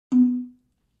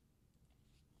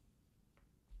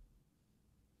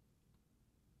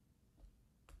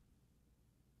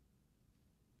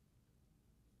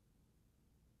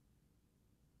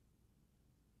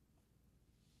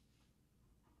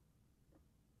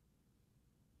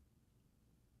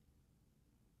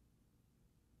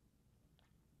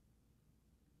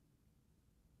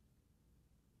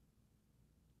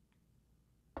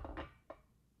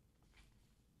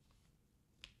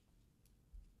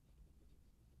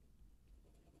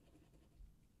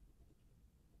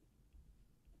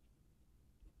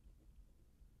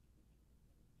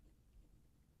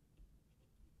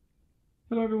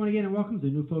Hello, everyone, again, and welcome to the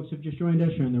new folks who have just joined us.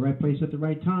 You're in the right place at the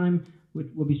right time.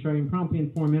 We'll be starting promptly in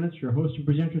 4 minutes. Your host and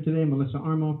presenter today, Melissa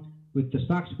Armo, with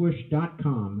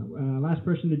thestockswoosh.com. Last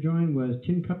person to join was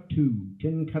Tin Cup 2.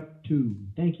 Tin Cup 2.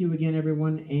 Thank you again,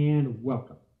 everyone, and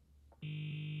welcome.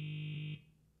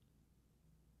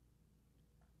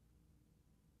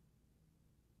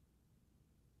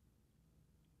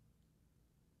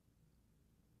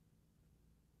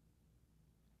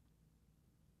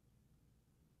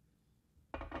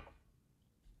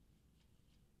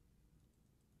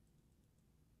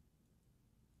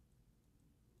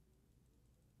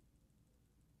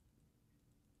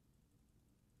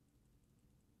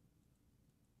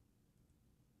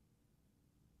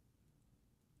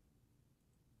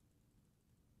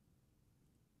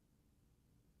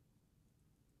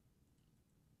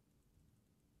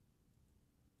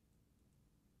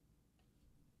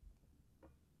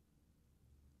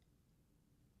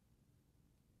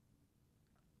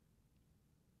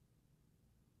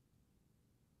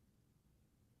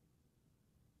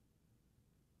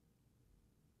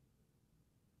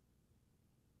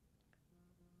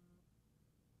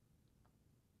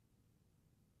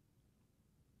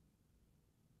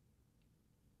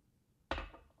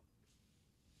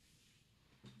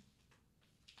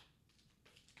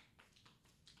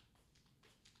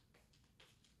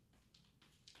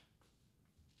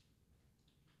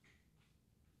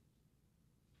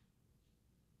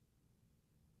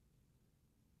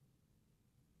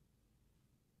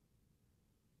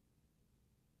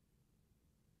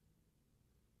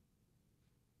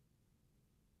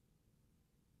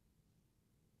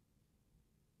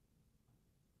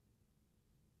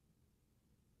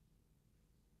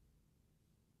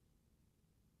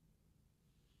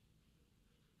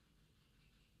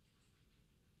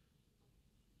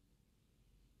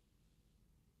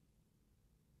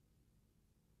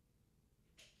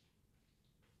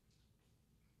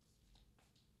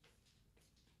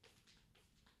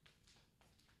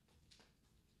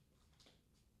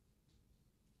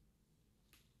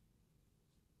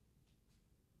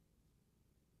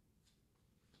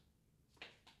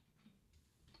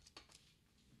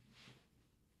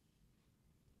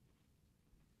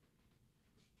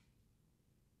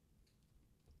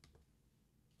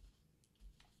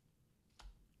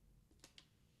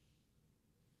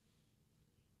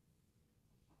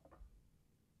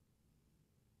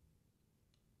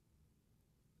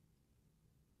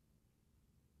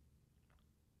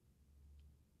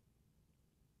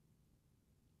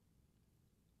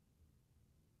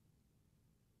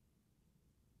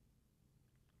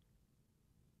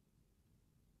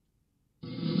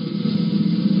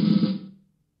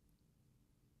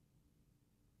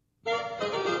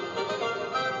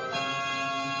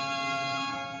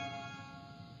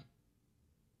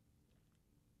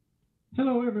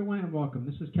 Hello, everyone, and welcome.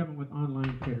 This is Kevin with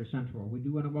Online Trader Central. We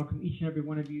do want to welcome each and every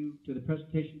one of you to the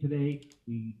presentation today.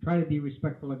 We try to be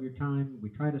respectful of your time. We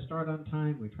try to start on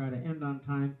time. We try to end on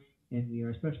time. And we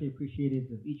are especially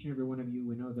appreciative of each and every one of you.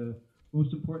 We know the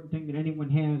most important thing that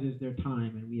anyone has is their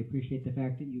time, and we appreciate the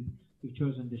fact that you've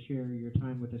chosen to share your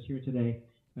time with us here today.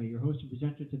 Your host and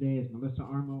presenter today is Melissa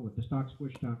Armo with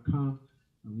thestockswoosh.com.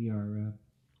 We are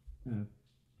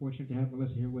fortunate to have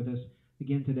Melissa here with us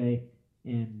again today.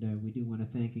 And we do want to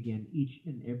thank again each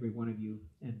and every one of you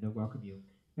and welcome you.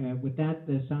 With that,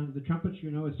 the sound of the trumpets, you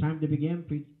know it's time to begin.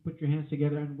 Please put your hands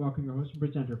together and welcome your host and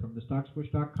presenter from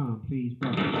thestockswoosh.com. Please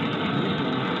welcome.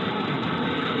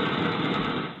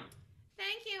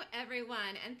 Thank you,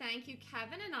 everyone, and thank you,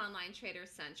 Kevin and Online Trader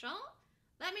Central.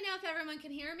 Let me know if everyone can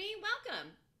hear me.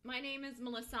 Welcome. My name is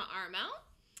Melissa Armo,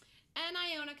 and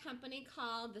I own a company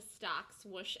called The Stock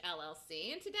Swoosh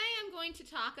LLC. And today I'm going to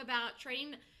talk about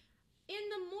trading in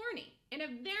the morning in a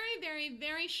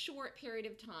very short period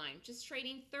of time, just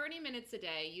trading 30 minutes a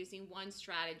day using one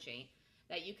strategy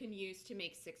that you can use to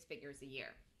make 6 figures a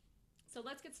year. So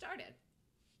let's get started.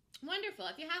 Wonderful.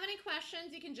 If you have any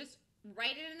questions, you can just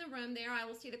write it in the room there. I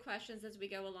will see the questions as we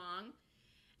go along.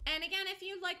 And again, if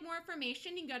you'd like more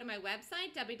information, you can go to my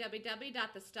website,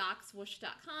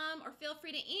 www.thestockswoosh.com, or feel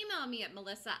free to email me at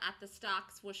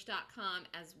melissa@thestockswoosh.com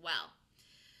as well.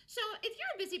 So if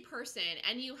you're a busy person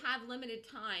and you have limited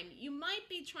time, you might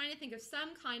be trying to think of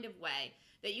some kind of way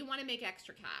that you want to make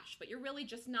extra cash, but you're really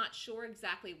just not sure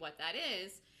exactly what that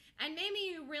is. And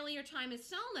maybe your time is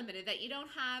so limited that you don't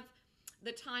have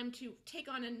the time to take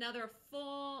on another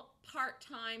full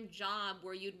part-time job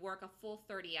where you'd work a full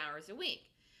 30 hours a week.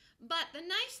 But the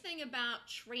nice thing about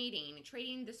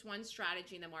trading this one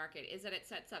strategy in the market is that it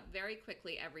sets up very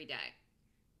quickly every day.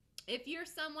 If you're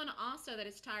someone also that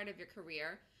is tired of your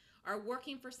career, are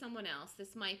working for someone else,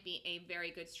 this might be a very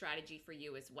good strategy for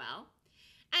you as well.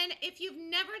 And if you've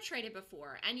never traded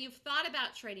before and you've thought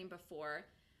about trading before,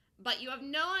 but you have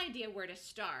no idea where to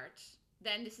start,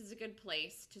 then this is a good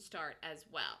place to start as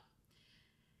well.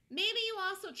 Maybe you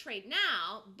also trade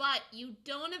now, but you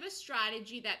don't have a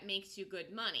strategy that makes you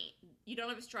good money. You don't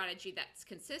have a strategy that's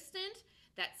consistent,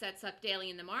 that sets up daily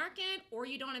in the market, or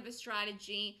you don't have a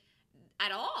strategy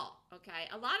at all, okay?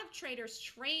 A lot of traders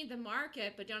trade the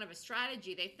market but don't have a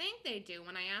strategy. They think they do.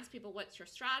 When I ask people, what's your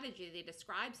strategy, they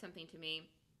describe something to me,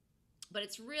 but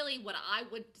it's really what I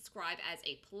would describe as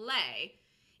a play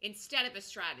instead of a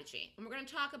strategy. And we're going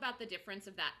to talk about the difference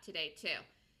of that today too.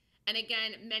 And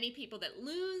again, many people that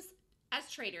lose as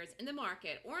traders in the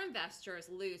market or investors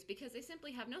lose because they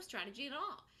simply have no strategy at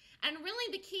all. And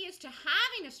really the key is to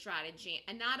having a strategy,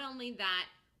 and not only that,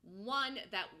 one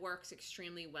that works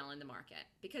extremely well in the market.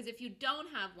 Because if you don't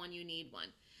have one, you need one.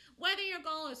 Whether your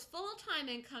goal is full-time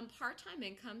income, part-time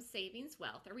income, savings,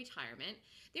 wealth, or retirement,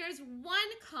 there is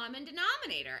one common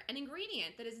denominator, an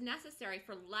ingredient that is necessary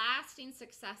for lasting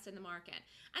success in the market.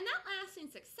 And that lasting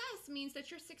success means that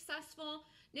you're successful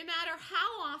no matter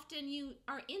how often you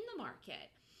are in the market.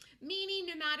 Meaning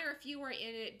no matter if you are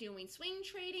in it doing swing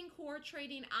trading, core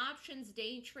trading, options,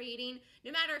 day trading,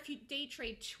 no matter if you day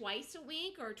trade twice a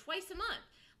week or twice a month,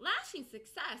 lasting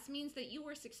success means that you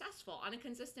were successful on a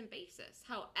consistent basis,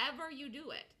 however you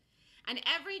do it. And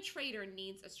every trader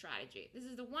needs a strategy. This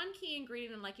is the one key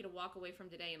ingredient I'd like you to walk away from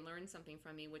today and learn something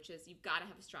from me, which is you've got to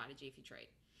have a strategy if you trade.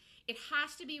 It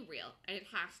has to be real, and it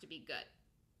has to be good.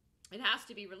 It has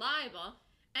to be reliable,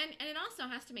 and it also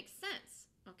has to make sense,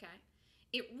 okay?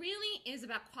 It really is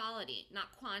about quality,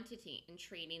 not quantity, in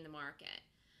trading the market.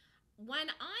 When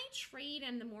I trade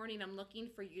in the morning, I'm looking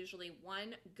for usually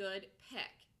one good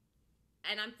pick.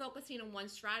 And I'm focusing on one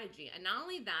strategy. And not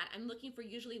only that, I'm looking for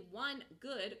usually one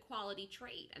good quality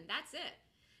trade. And that's it.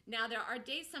 Now, there are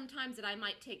days sometimes that I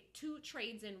might take 2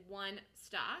 trades in one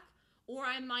stock, or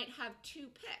I might have 2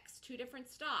 picks, 2 different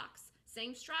stocks,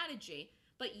 same strategy.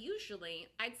 But usually,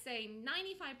 I'd say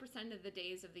 95% of the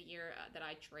days of the year that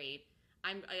I trade,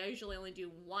 I usually only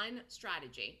do one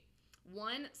strategy,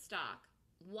 one stock,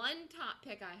 one top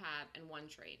pick I have, and one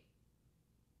trade.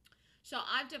 So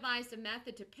I've devised a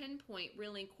method to pinpoint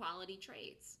really quality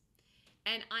trades.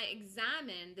 And I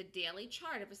examine the daily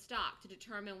chart of a stock to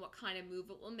determine what kind of move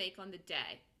it will make on the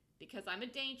day, because I'm a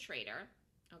day trader,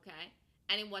 okay,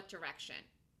 and in what direction.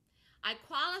 I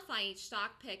qualify each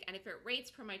stock pick, and if it rates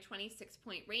per my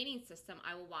 26-point rating system,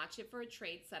 I will watch it for a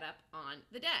trade setup on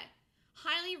the day.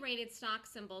 Highly rated stock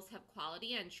symbols have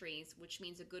quality entries, which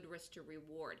means a good risk to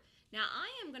reward. Now, I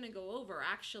am going to go over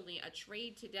actually a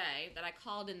trade today that I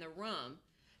called in the room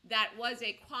that was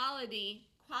a quality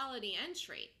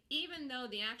entry, even though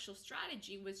the actual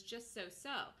strategy was just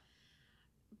so-so.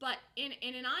 But in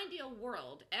an ideal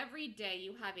world, every day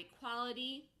you have a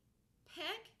quality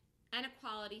pick and a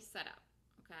quality setup,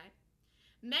 okay?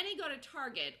 Many go to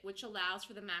target, which allows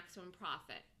for the maximum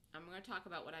profit. I'm going to talk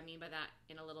about what I mean by that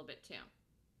in a little bit too.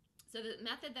 So the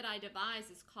method that I devised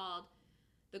is called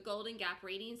the Golden Gap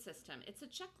Rating System. It's a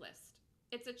checklist.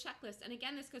 It's a checklist. And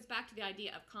again, this goes back to the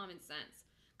idea of common sense.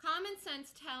 Common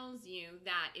sense tells you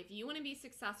that if you want to be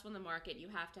successful in the market, you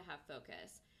have to have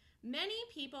focus. Many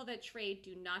people that trade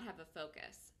do not have a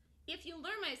focus. If you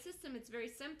learn my system, it's very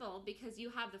simple because you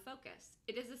have the focus.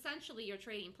 It is essentially your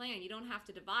trading plan. You don't have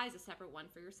to devise a separate one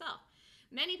for yourself.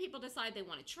 Many people decide they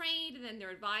want to trade, and then they're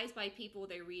advised by people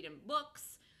they read in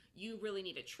books. You really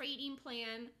need a trading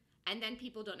plan, and then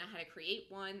people don't know how to create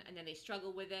one, and then they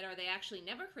struggle with it, or they actually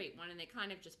never create one, and they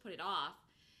kind of just put it off.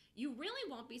 You really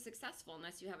won't be successful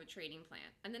unless you have a trading plan.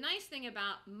 And the nice thing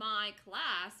about my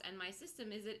class and my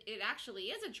system is it actually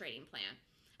is a trading plan.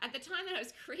 At the time that I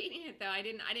was creating it, though, I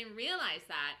didn't realize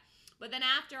that. But then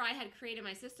after I had created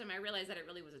my system, I realized that it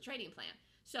really was a trading plan.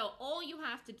 So all you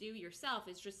have to do yourself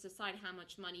is just decide how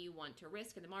much money you want to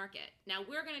risk in the market. Now,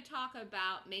 we're going to talk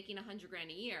about making $100 grand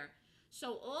a year.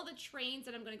 So all the trades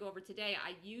that I'm going to go over today,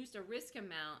 I used a risk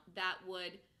amount that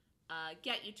would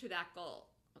get you to that goal,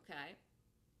 okay?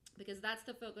 Because that's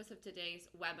the focus of today's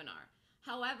webinar.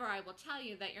 However, I will tell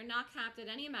you that you're not capped at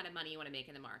any amount of money you want to make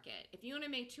in the market. If you want to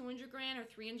make 200 grand or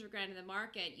 300 grand in the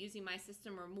market using my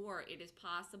system or more, it is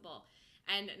possible.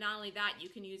 And not only that, you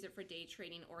can use it for day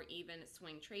trading or even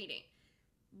swing trading.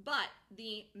 But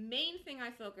the main thing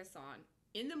I focus on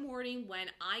in the morning when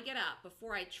I get up,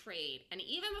 before I trade, and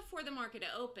even before the market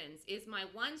opens, is my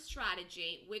one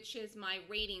strategy, which is my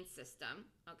rating system,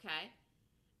 okay?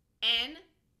 And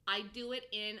I do it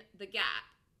in the gap,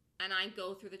 and I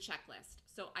go through the checklist.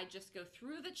 So I just go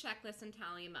through the checklist and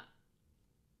tally them up.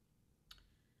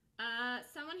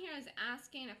 Someone here is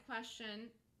asking a question.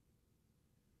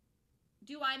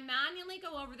 Do I manually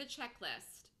go over the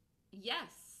checklist?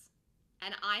 Yes.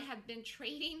 And I have been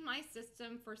trading my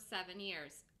system for 7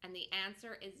 years. And the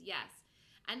answer is yes.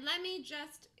 And let me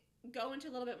just go into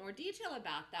a little bit more detail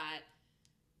about that.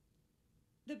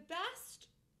 The best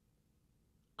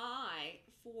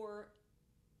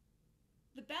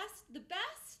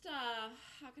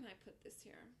how can I put this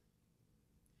here?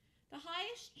 The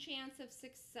highest chance of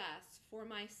success for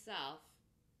myself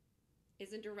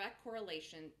is in direct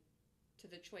correlation to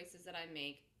the choices that I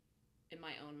make in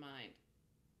my own mind.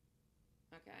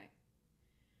 Okay.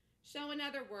 So in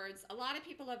other words, a lot of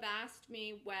people have asked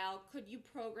me, well, could you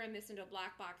program this into a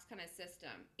black box kind of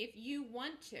system? If you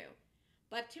want to.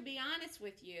 But to be honest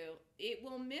with you, it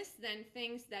will miss then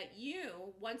things that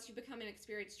you, once you become an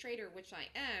experienced trader, which I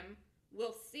am,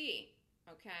 will see.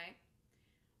 Okay?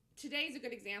 Today's a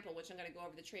good example, which I'm going to go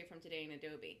over the trade from today in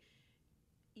Adobe.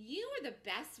 You are the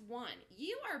best one.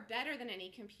 You are better than any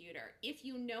computer if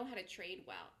you know how to trade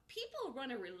well. People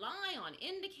want to rely on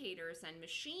indicators and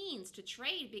machines to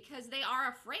trade because they are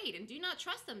afraid and do not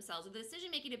trust themselves with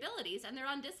decision-making abilities, and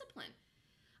they're undisciplined.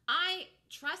 I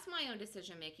trust my own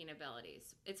decision-making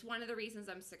abilities. It's one of the reasons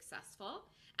I'm successful.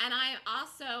 And I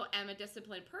also am a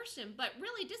disciplined person, but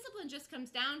really discipline just comes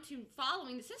down to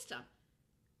following the system.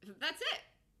 That's it.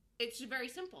 It's very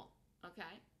simple,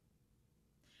 okay?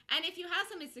 And if you have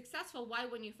something successful, why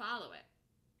wouldn't you follow it?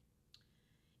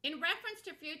 In reference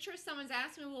to futures, someone's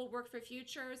asked me, will it work for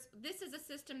futures? This is a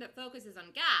system that focuses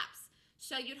on gaps.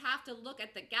 So you'd have to look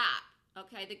at the gap,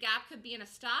 okay? The gap could be in a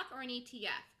stock or an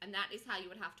ETF, and that is how you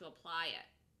would have to apply it.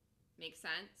 Make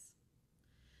sense?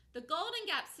 The Golden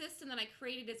Gap system that I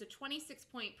created is a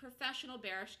 26-point professional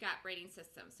bearish gap rating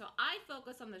system. So I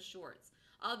focus on the shorts.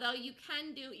 Although you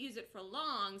can use it for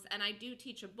longs, and I do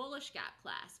teach a bullish gap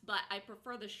class, but I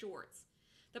prefer the shorts.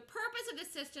 The purpose of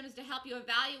the system is to help you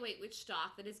evaluate which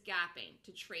stock that is gapping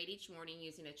to trade each morning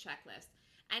using a checklist.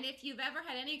 And if you've ever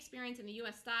had any experience in the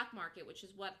U.S. stock market, which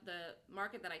is what the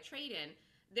market that I trade in,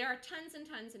 there are tons and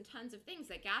tons and tons of things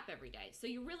that gap every day. So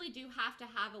you really do have to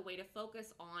have a way to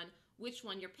focus on which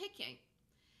one you're picking.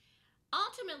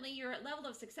 Ultimately, your level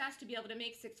of success to be able to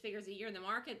make 6 figures a year in the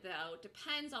market, though,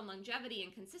 depends on longevity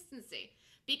and consistency.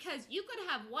 Because you could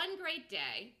have one great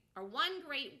day, or one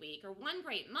great week, or one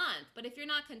great month, but if you're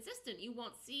not consistent, you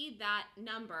won't see that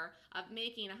number of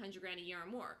making 100 grand a year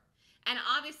or more. And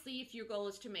obviously, if your goal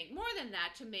is to make more than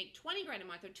that, to make 20 grand a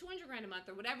month, or 200 grand a month,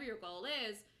 or whatever your goal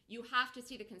is, you have to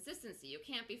see the consistency. You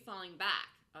can't be falling back,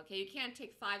 okay? You can't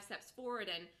take 5 steps forward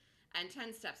and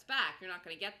 10 steps back. You're not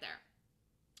going to get there.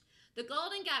 The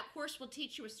Golden Gap course will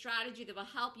teach you a strategy that will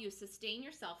help you sustain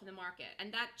yourself in the market,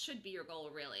 and that should be your goal,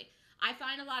 really. I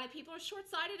find a lot of people are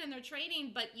short-sighted in their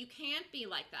trading, but you can't be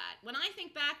like that. When I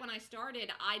think back when I started,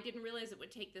 I didn't realize it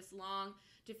would take this long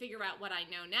to figure out what I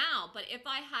know now, but if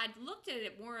I had looked at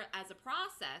it more as a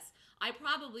process, I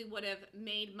probably would have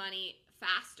made money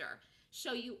faster.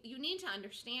 So you need to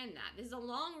understand that. This is a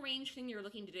long-range thing you're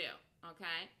looking to do,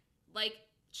 okay? Like,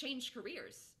 change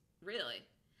careers, really.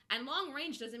 And long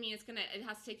range doesn't mean it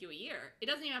has to take you a year. It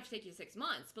doesn't even have to take you 6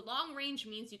 months. But long range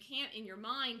means you can't, in your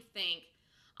mind, think,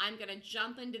 I'm going to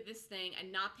jump into this thing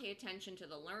and not pay attention to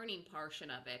the learning portion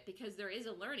of it, because there is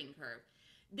a learning curve.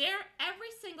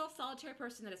 Every single solitary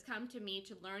person that has come to me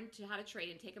to learn how to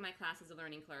trade and taken my class is a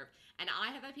learning curve. And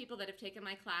I have had people that have taken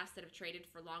my class that have traded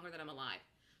for longer than I'm alive.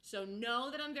 So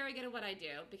know that I'm very good at what I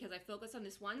do, because I focus on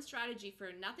this one strategy for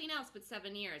nothing else but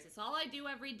 7 years. It's all I do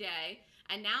every day,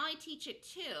 and now I teach it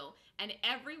too, and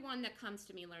everyone that comes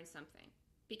to me learns something,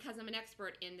 because I'm an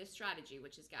expert in this strategy,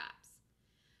 which is gaps.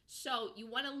 So you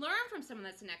want to learn from someone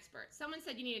that's an expert. Someone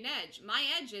said you need an edge. My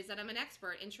edge is that I'm an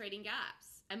expert in trading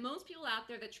gaps. And most people out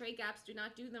there that trade gaps do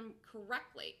not do them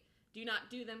correctly, do not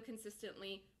do them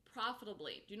consistently,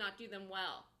 profitably, do not do them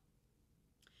well.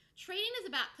 Trading is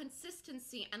about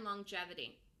consistency and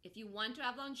longevity. If you want to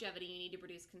have longevity, you need to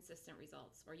produce consistent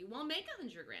results, or you won't make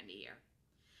 100 grand a year.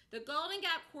 The Golden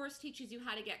Gap course teaches you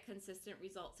how to get consistent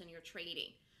results in your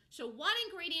trading. So what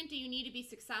ingredient do you need to be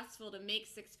successful to make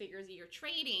 6 figures a year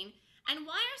trading? And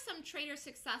why are some traders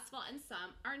successful and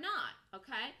some are not,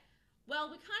 okay? Well,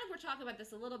 we kind of were talking about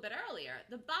this a little bit earlier.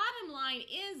 The bottom line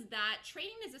is that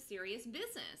trading is a serious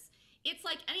business. It's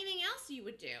like anything else you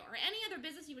would do, or any other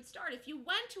business you would start. If you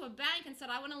went to a bank and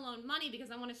said, I want to loan money because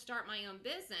I want to start my own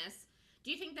business, do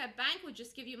you think that bank would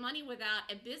just give you money without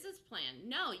a business plan?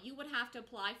 No, you would have to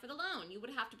apply for the loan. You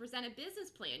would have to present a business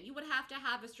plan. You would have to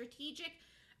have a strategic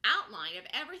outline of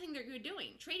everything that you're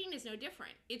doing. Trading is no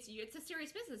different. It's a serious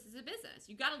business. It's a business.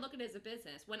 You got to look at it as a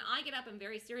business. When I get up, I'm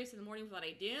very serious in the morning with what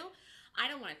I do. I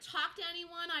don't want to talk to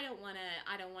anyone. I don't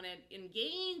want to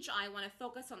engage. I want to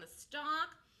focus on the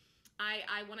stock.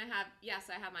 I want to have, yes,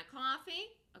 I have my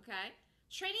coffee, okay?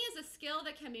 Trading is a skill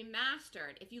that can be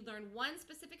mastered if you learn one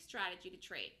specific strategy to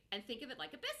trade and think of it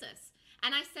like a business.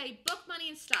 And I say book money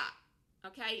and stop,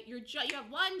 okay? You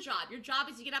have one job. Your job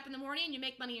is you get up in the morning and you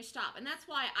make money and stop. And that's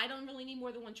why I don't really need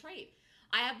more than one trade.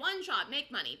 I have one job,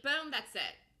 make money, boom, that's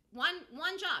it. One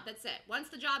job, that's it. Once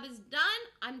the job is done,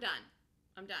 I'm done.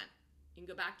 I'm done. You can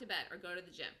go back to bed or go to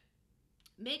the gym.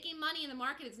 Making money in the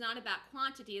market is not about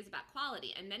quantity, it's about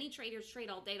quality. And many traders trade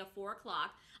all day till 4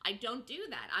 o'clock. I don't do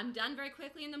that. I'm done very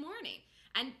quickly in the morning.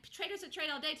 And traders that trade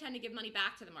all day tend to give money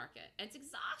back to the market. And it's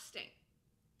exhausting.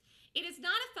 It is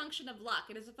not a function of luck.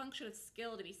 It is a function of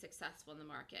skill to be successful in the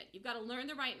market. You've got to learn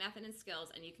the right method and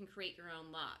skills, and you can create your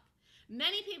own luck.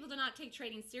 Many people do not take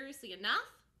trading seriously enough.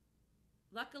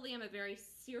 Luckily, I'm a very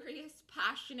serious,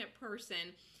 passionate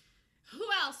person. Who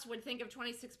else would think of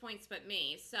 26 points but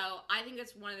me? So I think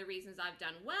that's one of the reasons I've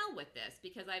done well with this,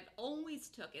 because I've always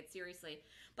took it seriously.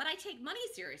 But I take money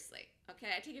seriously, okay?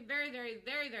 I take it very, very,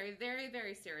 very, very, very,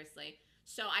 very seriously.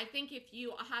 So I think if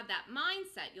you have that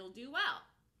mindset, you'll do well.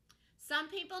 Some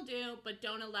people do, but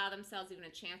don't allow themselves even a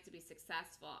chance to be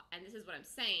successful. And this is what I'm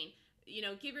saying. You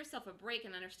know, give yourself a break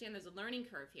and understand there's a learning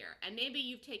curve here. And maybe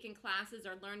you've taken classes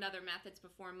or learned other methods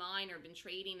before mine or been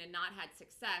trading and not had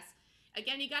success.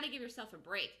 Again, you got to give yourself a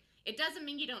break. It doesn't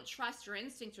mean you don't trust your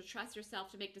instincts or trust yourself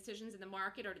to make decisions in the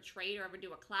market or to trade or ever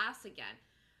do a class again.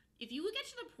 If you get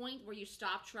to the point where you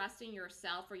stop trusting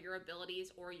yourself or your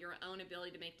abilities or your own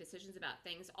ability to make decisions about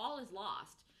things, all is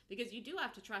lost, because you do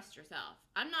have to trust yourself.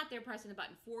 I'm not there pressing the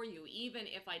button for you, even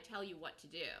if I tell you what to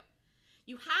do.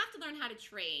 You have to learn how to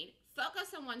trade,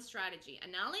 focus on one strategy,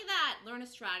 and not only that, learn a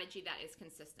strategy that is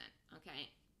consistent, okay?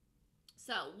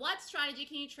 So what strategy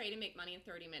can you trade and make money in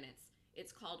 30 minutes?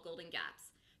 It's called golden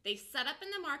gaps. They set up in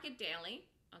the market daily,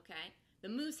 okay? The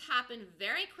moves happen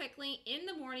very quickly in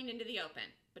the morning into the open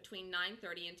between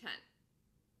 9:30 and 10.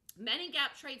 Many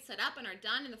gap trades set up and are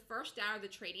done in the first hour of the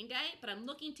trading day, but I'm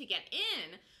looking to get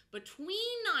in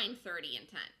between 9:30 and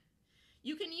 10.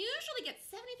 You can usually get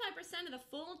 75% of the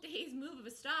full day's move of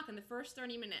a stock in the first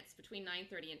 30 minutes between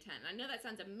 9:30 and 10. I know that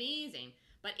sounds amazing,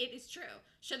 but it is true.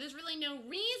 So there's really no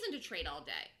reason to trade all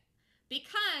day,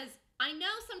 because I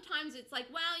know sometimes it's like,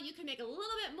 well, you can make a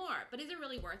little bit more, but is it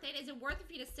really worth it? Is it worth it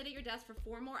for you to sit at your desk for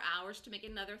 4 more hours to make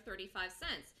another 35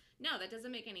 cents? No, that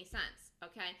doesn't make any sense,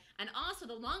 okay? And also,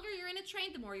 the longer you're in a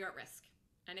trade, the more you're at risk.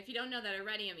 And if you don't know that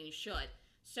already, I mean, you should.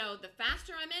 So the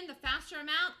faster I'm in, the faster I'm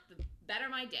out, the better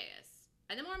my day is,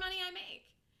 and the more money I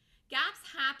make.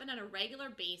 Gaps happen on a regular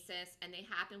basis, and they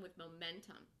happen with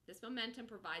momentum. This momentum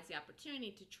provides the opportunity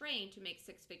to trade to make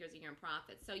 6 figures a year in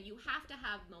profit. So you have to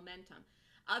have momentum.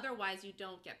 Otherwise, you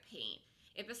don't get paid.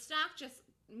 If a stock just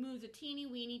moves a teeny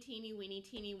weeny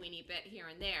bit here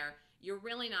and there, you're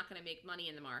really not going to make money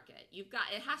in the market.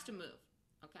 It has to move,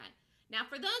 okay? Now,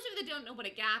 for those of you that don't know what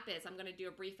a gap is, I'm going to do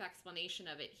a brief explanation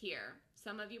of it here.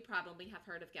 Some of you probably have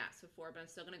heard of gaps before, but I'm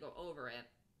still going to go over it.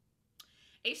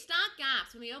 A stock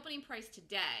gaps from the opening price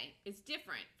today is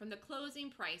different from the closing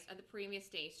price of the previous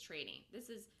day's trading. This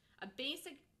is a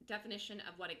basic definition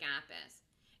of what a gap is.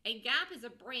 A gap is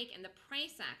a break in the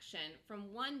price action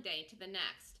from one day to the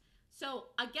next. So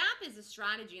a gap is a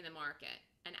strategy in the market.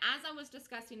 And as I was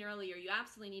discussing earlier, you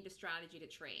absolutely need a strategy to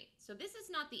trade. So this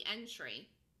is not the entry.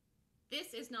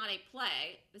 This is not a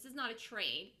play. This is not a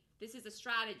trade. This is a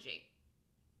strategy.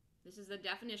 This is the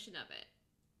definition of it.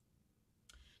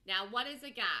 Now, what is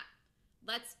a gap?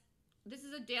 This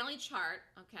is a daily chart,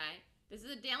 okay? This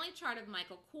is a daily chart of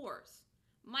Michael Kors.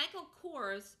 Michael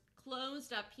Kors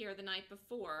closed up here the night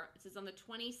before. This is on the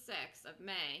 26th of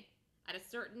May at a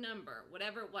certain number,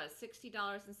 whatever it was,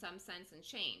 $60 and some cents and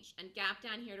change, and gapped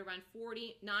down here to around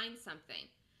 49 something.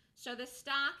 So the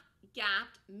stock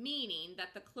gapped, meaning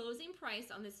that the closing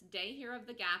price on this day here of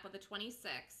the gap of the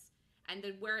 26th and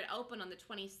where it opened on the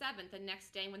 27th, the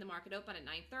next day when the market opened at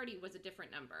 9:30, was a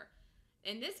different number.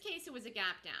 In this case, it was a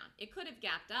gap down. It could have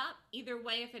gapped up. Either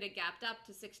way, if it had gapped up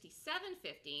to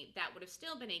 67.50, that would have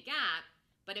still been a gap,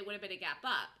 but it would have been a gap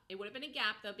up. It would have been a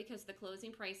gap, though, because the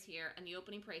closing price here and the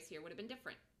opening price here would have been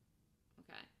different.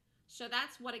 Okay, so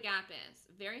that's what a gap is.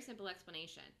 Very simple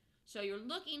explanation. So you're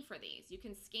looking for these. You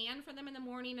can scan for them in the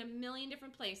morning in a million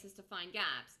different places to find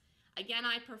gaps. Again,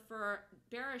 I prefer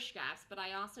bearish gaps, but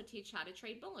I also teach how to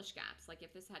trade bullish gaps, like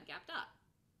if this had gapped up.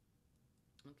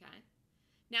 Okay.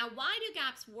 Now, why do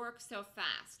gaps work so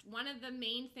fast? One of the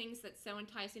main things that's so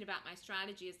enticing about my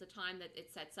strategy is the time that it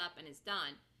sets up and is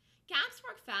done. Gaps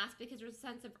work fast because there's a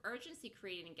sense of urgency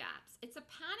created in gaps. It's a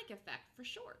panic effect for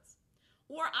shorts.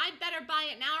 Or I better buy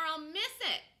it now or I'll miss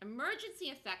it.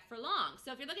 Emergency effect for long.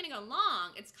 So if you're looking to go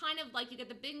long, it's kind of like you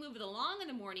get the big move of the long in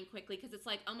the morning quickly because it's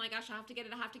like, oh my gosh, I have to get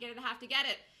it, I have to get it, I have to get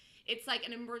it. It's like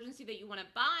an emergency that you want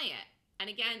to buy it. And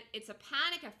again, it's a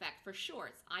panic effect for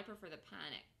shorts. I prefer the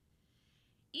panic.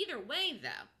 Either way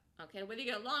though, okay, whether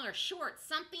you go long or short,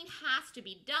 something has to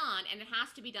be done, and it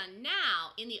has to be done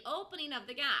now in the opening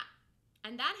of the gap.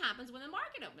 And that happens when the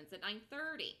market opens at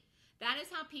 9:30. That is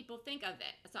how people think of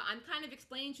it. So I'm kind of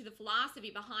explaining to you the philosophy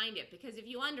behind it, because if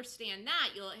you understand that,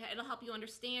 it'll help you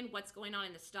understand what's going on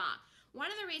in the stock.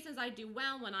 One of the reasons I do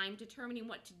well when I'm determining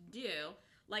what to do,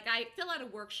 like I fill out a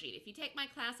worksheet. If you take my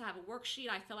class, I have a worksheet.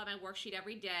 I fill out my worksheet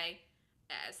every day.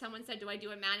 Someone said, do I do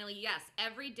it manually? Yes.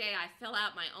 Every day I fill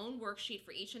out my own worksheet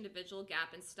for each individual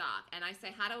gap in stock. And I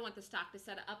say, how do I want the stock to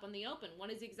set up on the open?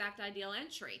 What is the exact ideal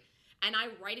entry? And I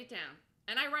write it down.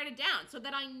 And I write it down so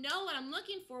that I know what I'm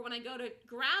looking for when I go to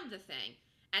grab the thing.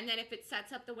 And then if it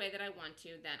sets up the way that I want to,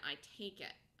 then I take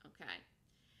it, okay?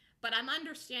 But I'm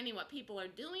understanding what people are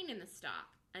doing in the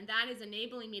stock, and that is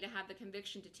enabling me to have the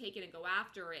conviction to take it and go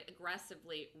after it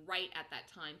aggressively right at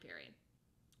that time period.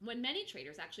 When many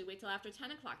traders actually wait till after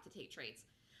 10 o'clock to take trades.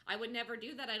 I would never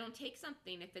do that. I don't take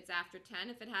something if it's after 10.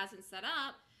 If it hasn't set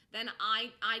up, then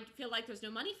I feel like there's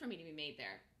no money for me to be made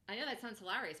there. I know that sounds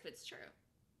hilarious, but it's true.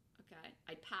 Okay,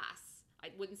 I'd pass.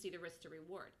 I wouldn't see the risk to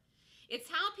reward. It's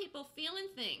how people feel and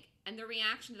think and the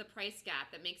reaction to the price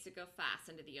gap that makes it go fast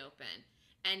into the open.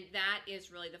 And that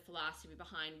is really the philosophy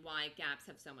behind why gaps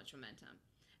have so much momentum.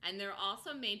 And they're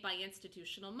also made by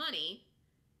institutional money.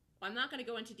 Well, I'm not going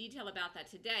to go into detail about that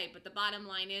today, but the bottom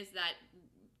line is that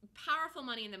powerful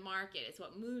money in the market is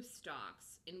what moves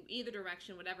stocks in either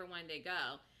direction, whatever one they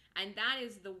go. And that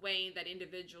is the way that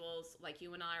individuals like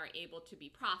you and I are able to be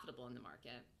profitable in the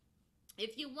market.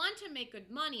 If you want to make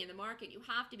good money in the market, you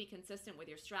have to be consistent with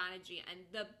your strategy. And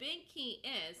the big key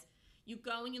is you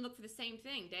go and you look for the same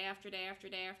thing day after day after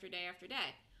day after day after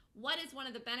day. What is one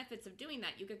of the benefits of doing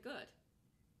that? You get good.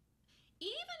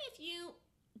 Even if you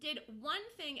did one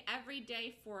thing every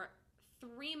day for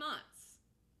 3 months,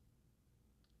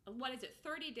 what is it,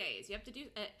 30 days. You have to do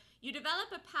it. You develop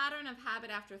a pattern of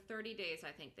habit after 30 days,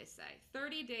 I think they say.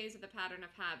 30 days of the pattern of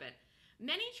habit.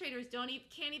 Many traders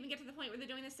can't even get to the point where they're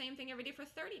doing the same thing every day for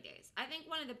 30 days. I think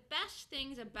one of the best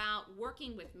things about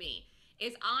working with me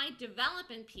is I develop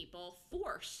in people,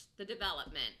 force the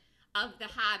development of the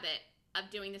habit of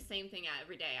doing the same thing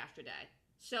every day after day.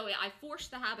 So I force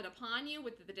the habit upon you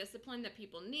with the discipline that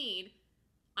people need.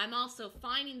 I'm also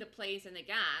finding the plays and the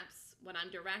gaps when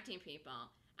I'm directing people.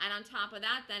 And on top of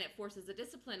that, then it forces a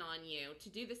discipline on you to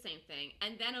do the same thing.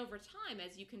 And then over time,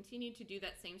 as you continue to do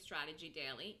that same strategy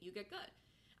daily, you get good.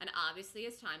 And obviously,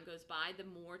 as time goes by,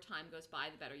 the more time goes by,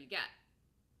 the better you get.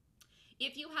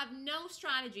 If you have no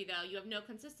strategy, though, you have no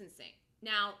consistency.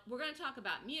 Now, we're going to talk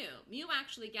about Mu. Mu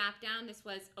actually gapped down. This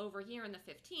was over here on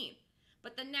the 15th.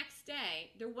 But the next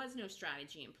day, there was no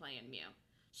strategy in play in Mu.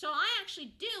 So I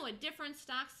actually do a different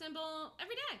stock symbol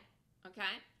every day,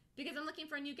 okay? Because I'm looking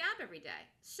for a new gap every day.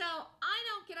 So I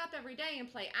don't get up every day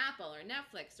and play Apple or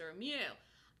Netflix or Mu.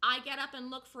 I get up and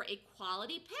look for a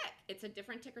quality pick. It's a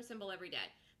different ticker symbol every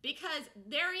day. Because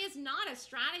there is not a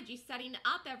strategy setting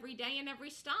up every day in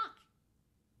every stock.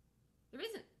 There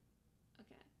isn't.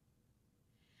 Okay.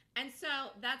 And so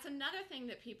that's another thing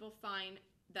that people find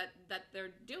that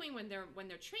they're doing when they're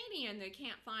trading and they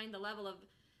can't find the level of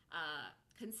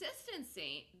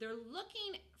consistency. They're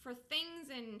looking for things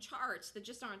in charts that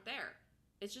just aren't there.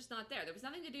 It's just not there. There was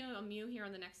nothing to do on Mu here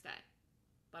on the next day.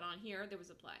 But on here, there was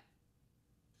a play.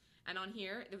 And on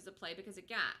here, there was a play because it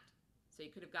gapped. So you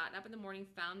could have gotten up in the morning,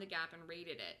 found the gap, and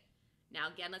rated it. Now,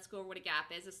 again, let's go over what a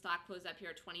gap is. A stock closed up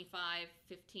here at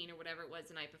 25.15 or whatever it was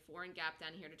the night before and gapped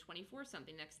down here to 24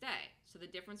 something next day. So the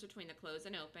difference between the close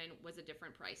and open was a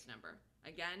different price number.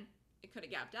 Again, it could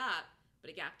have gapped up, but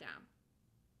it gapped down.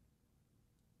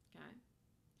 Okay.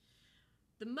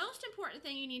 The most important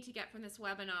thing you need to get from this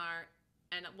webinar,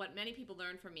 and what many people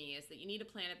learn from me, is that you need a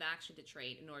plan of action to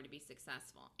trade in order to be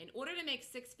successful. In order to make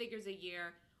 6 figures a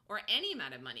year, or any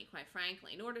amount of money, quite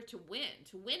frankly, in order to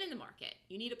win in the market,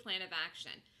 you need a plan of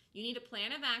action. You need a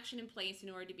plan of action in place in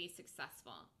order to be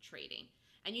successful trading.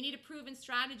 And you need a proven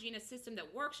strategy and a system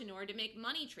that works in order to make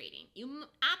money trading. You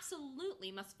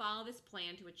absolutely must follow this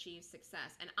plan to achieve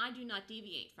success, and I do not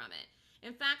deviate from it.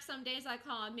 In fact, some days I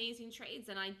call amazing trades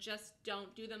and I just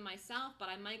don't do them myself, but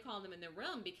I might call them in the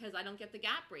room because I don't get the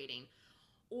gap rating.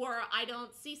 Or I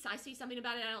see something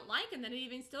about it I don't like, and then it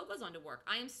even still goes on to work.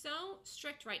 I am so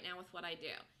strict right now with what I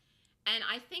do. And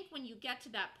I think when you get to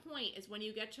that point is when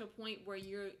you get to a point where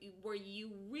you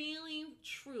really,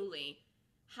 truly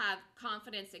have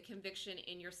confidence and conviction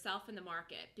in yourself and the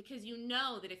market, because you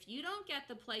know that if you don't get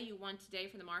the play you want today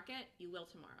from the market, you will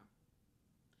tomorrow.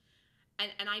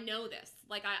 And I know this.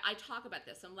 Like, I talk about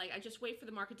this. I'm like, I just wait for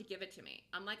the market to give it to me.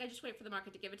 I just wait for the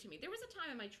market to give it to me. There was a time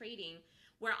in my trading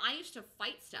where I used to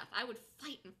fight stuff. I would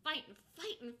fight and fight and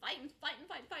fight and fight and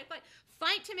fight and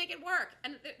fight to make it work.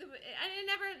 And it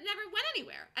never went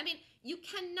anywhere. I mean, you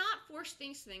cannot force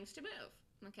things to move,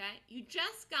 okay? You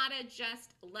just gotta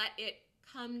just let it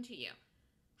come to you.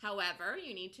 However,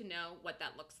 you need to know what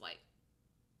that looks like.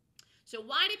 So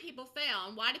why do people fail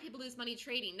and why do people lose money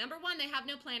trading? Number one, they have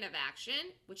no plan of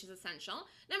action, which is essential.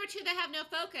 Number two, they have no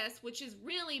focus, which is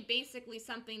really basically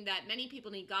something that many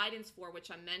people need guidance for, which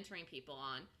I'm mentoring people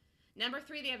on. Number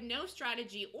three, they have no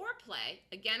strategy or play.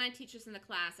 Again, I teach this in the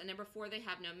class. And number four, they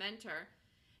have no mentor.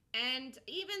 And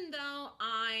even though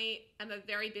I am a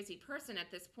very busy person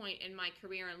at this point in my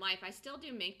career and life, I still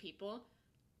do make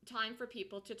time for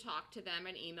people to talk to them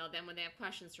and email them when they have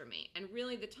questions for me. And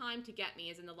really the time to get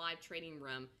me is in the live trading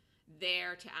room,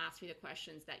 there to ask me the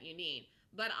questions that you need.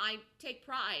 But I take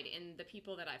pride in the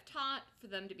people that I've taught for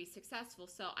them to be successful,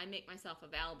 so I make myself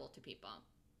available to people.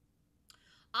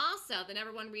 Also, the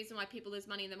number one reason why people lose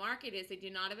money in the market is they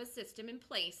do not have a system in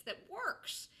place that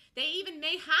works. They even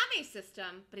may have a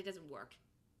system, but it doesn't work.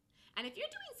 And if you're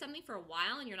doing something for a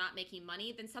while and you're not making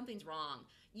money, then something's wrong.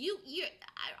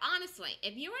 Honestly,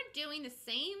 if you are doing the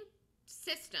same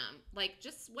system, like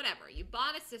just whatever, you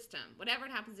bought a system, whatever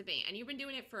it happens to be, and you've been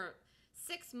doing it for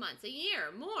 6 months, a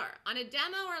year, more, on a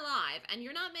demo or live, and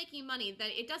you're not making money, then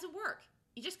it doesn't work.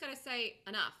 You just got to say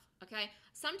enough, okay?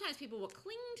 Sometimes people will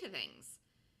cling to things,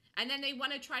 and then they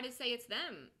want to try to say it's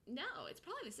them. No, it's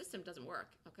probably the system doesn't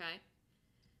work, okay?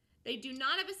 They do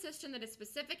not have a system that is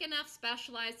specific enough,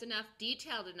 specialized enough,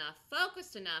 detailed enough,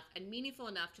 focused enough, and meaningful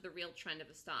enough to the real trend of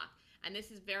the stock. And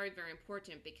this is very, very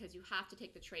important because you have to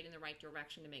take the trade in the right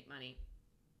direction to make money.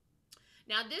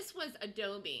 Now, this was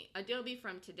Adobe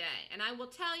from today. And I will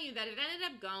tell you that it ended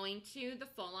up going to the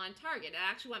full-on target. It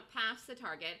actually went past the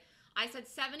target. I said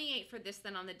 78 for this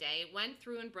then on the day. It went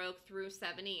through and broke through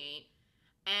 78.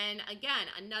 And again,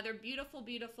 another beautiful,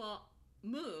 beautiful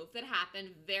move that happened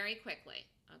very quickly.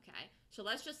 Okay, so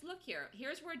let's just look here.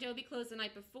 Here's where Adobe closed the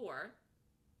night before,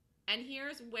 and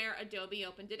here's where Adobe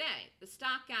opened today. The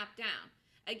stock gap down.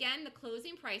 Again, the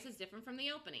closing price is different from the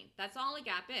opening. That's all a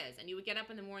gap is, and you would get up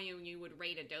in the morning and you would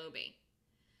rate Adobe.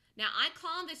 Now, I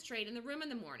called this trade in the room in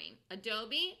the morning.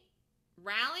 Adobe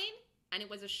rallied, and it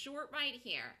was a short right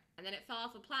here, and then it fell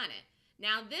off a planet.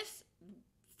 Now, this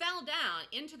fell down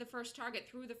into the first target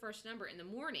through the first number in the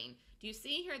morning. Do you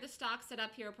see here the stock set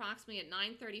up here approximately at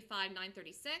 9:35,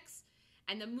 9:36?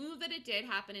 And the move that it did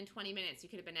happen in 20 minutes. You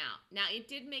could have been out. Now, it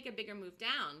did make a bigger move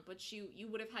down, but you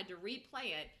would have had to replay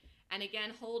it and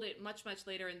again hold it much, much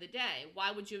later in the day.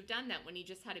 Why would you have done that when you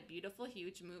just had a beautiful,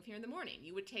 huge move here in the morning?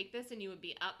 You would take this and you would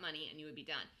be up money and you would be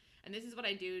done. And this is what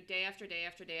I do day after day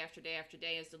after day after day after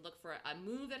day, is to look for a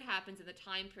move that happens in the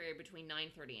time period between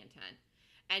 9:30 and 10.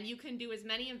 And you can do as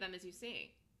many of them as you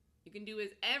see. You can do as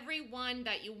every one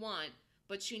that you want,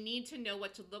 but you need to know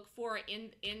what to look for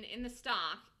in the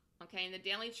stock, okay, in the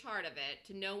daily chart of it,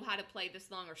 to know how to play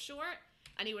this long or short,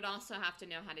 and you would also have to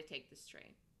know how to take this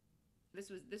trade. This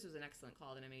was an excellent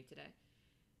call that I made today.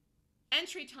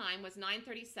 Entry time was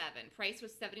 9:37. Price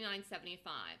was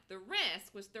 79.75. The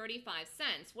risk was 35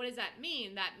 cents. What does that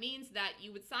mean? That means that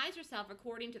you would size yourself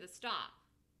according to the stop.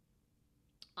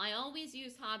 I always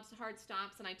use hard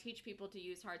stops, and I teach people to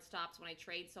use hard stops when I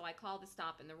trade, so I call the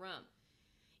stop in the room.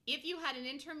 If you had an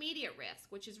intermediate risk,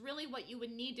 which is really what you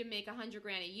would need to make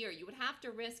 $100,000 a year, you would have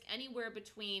to risk anywhere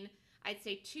between, I'd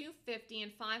say, $250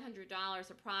 and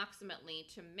 $500 approximately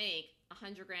to make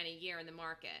 $100,000 a year in the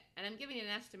market. And I'm giving an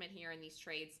estimate here in these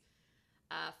trades.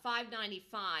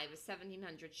 595 is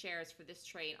 1,700 shares for this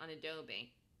trade on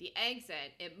Adobe. The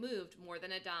exit, it moved more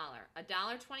than $1.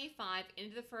 $1.25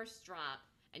 into the first drop,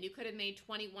 and you could have made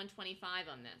 $21.25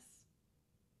 on this.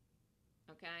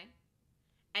 Okay?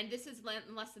 And this is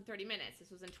in less than 30 minutes.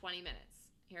 This was in 20 minutes.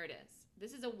 Here it is.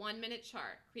 This is a 1-minute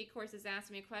chart. Creek Course is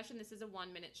asking me a question. This is a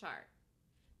 1-minute chart.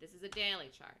 This is a daily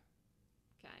chart.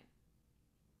 Okay?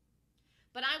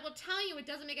 But I will tell you, it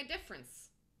doesn't make a difference.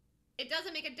 It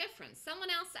doesn't make a difference. Someone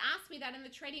else asked me that in the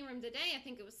trading room today. I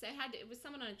think it was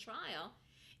someone on a trial.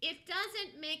 It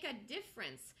doesn't make a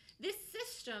difference. This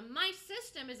system, my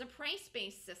system, is a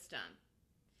price-based system.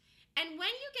 And when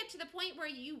you get to the point where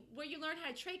you learn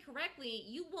how to trade correctly,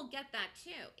 you will get that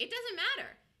too. It doesn't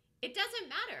matter. It doesn't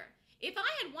matter. If I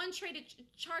had one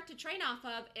chart to trade off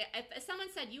of, if someone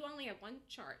said you only have one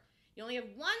chart, you only have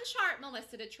one chart,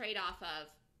 Melissa, to trade off of,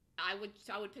 I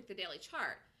would pick the daily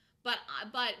chart. but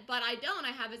I don't.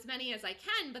 I have as many as I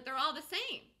can, but they're all the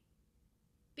same.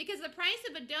 Because the price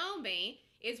of Adobe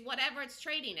is whatever it's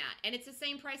trading at. And it's the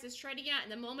same price it's trading at in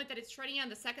the moment that it's trading at,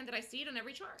 the second that I see it on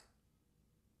every chart.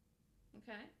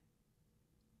 Okay?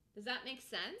 Does that make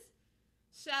sense?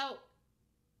 So,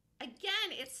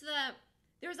 again,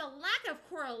 there's a lack of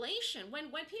correlation. When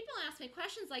people ask me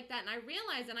questions like that, and I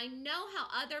realize and I know how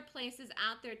other places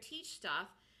out there teach stuff,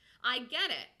 I get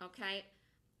it, okay?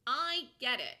 I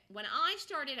get it. When I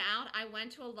started out, I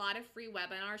went to a lot of free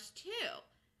webinars too.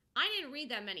 I didn't read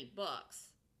that many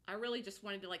books. I really just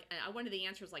wanted I wanted the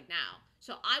answers like now.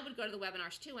 So I would go to the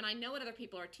webinars too, and I know what other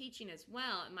people are teaching as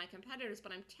well, and my competitors,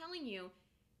 but I'm telling you,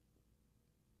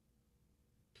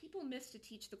 people miss to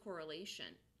teach the correlation.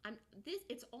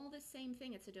 It's all the same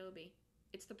thing. It's Adobe.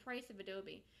 It's the price of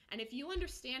Adobe. And if you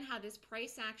understand how this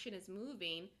price action is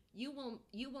moving, you will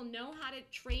know how to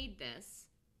trade this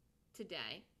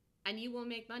today, and you will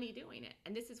make money doing it.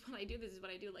 And this is what I do. This is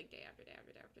what I do like day after day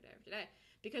after day after day after day,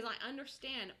 because I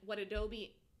understand what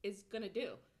Adobe is going to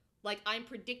do. Like I'm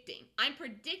predicting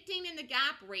in the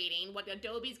gap rating what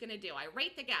Adobe is going to do. I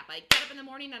rate the gap. I get up in the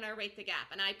morning and I rate the gap,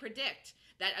 and I predict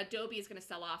that Adobe is going to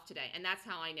sell off today. And that's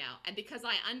how I know. And because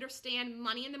I understand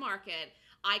money in the market,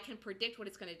 I can predict what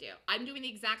it's going to do. I'm doing the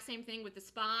exact same thing with the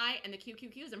SPY and the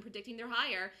QQQs. I'm predicting they're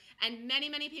higher, and many,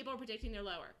 many people are predicting they're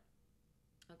lower.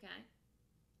 Okay?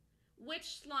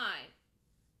 Which slide?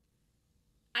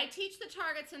 I teach the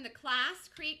targets in the Class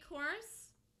Create course.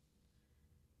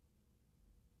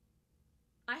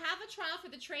 I have a trial for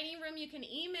the trading room. You can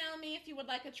email me if you would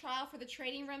like a trial for the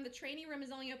trading room. The trading room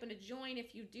is only open to join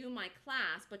if you do my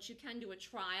class, but you can do a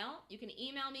trial. You can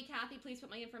email me, Kathy, please put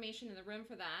my information in the room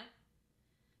for that.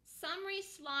 Summary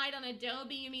slide on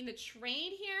Adobe, you mean the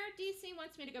trade here? DC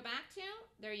wants me to go back to.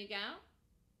 There you go.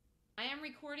 I am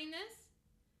recording this.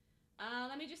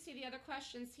 Let me just see the other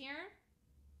questions here.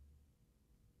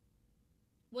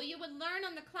 Well, you would learn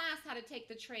on the class how to take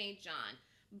the trade, John.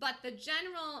 But the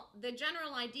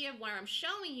general idea of what I'm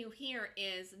showing you here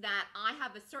is that I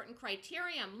have a certain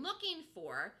criteria I'm looking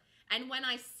for, and when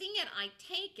I see it, I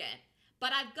take it.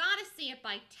 But I've got to see it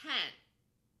by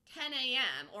 10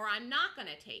 a.m., or I'm not going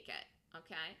to take it,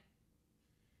 okay?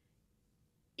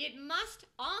 It must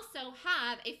also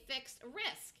have a fixed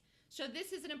risk. So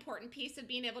this is an important piece of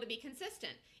being able to be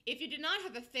consistent. If you do not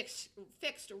have a fixed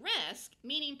risk,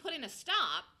 meaning put in a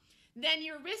stop, then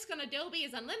your risk on Adobe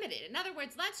is unlimited. In other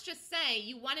words, let's just say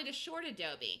you wanted to short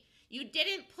Adobe. You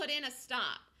didn't put in a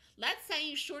stop. Let's say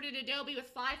you shorted Adobe with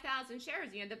 5,000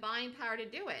 shares. You had the buying power to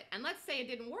do it. And let's say it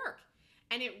didn't work.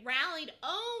 And it rallied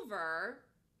over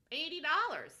 $80,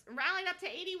 rallied up to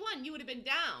 81. You would have been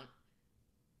down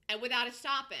and without a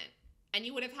stop in. And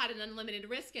you would have had an unlimited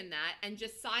risk in that and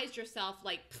just sized yourself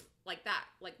like that,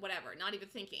 like whatever, not even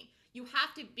thinking. You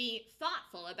have to be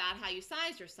thoughtful about how you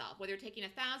size yourself, whether you're taking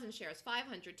 1,000 shares,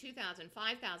 500, 2,000,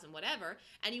 5,000, whatever,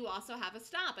 and you also have a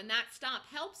stop. And that stop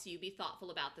helps you be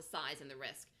thoughtful about the size and the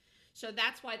risk. So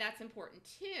that's why that's important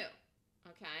too,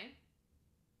 okay?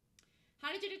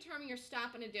 How did you determine your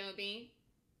stop in Adobe?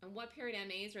 And what period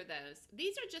MAs are those?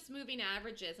 These are just moving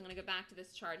averages. I'm going to go back to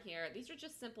this chart here. These are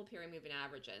just simple period moving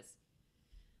averages.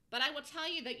 But I will tell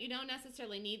you that you don't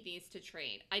necessarily need these to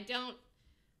trade. I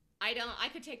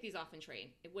could take these off and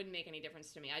trade. It wouldn't make any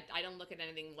difference to me. I don't look at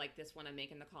anything like this when I'm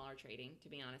making the collar trading, to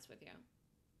be honest with you.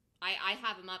 I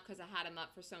have them up because I had them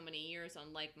up for so many years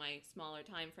on like my smaller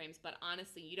time frames, but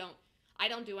honestly, I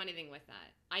don't do anything with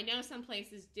that. I know some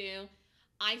places do.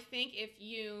 I think if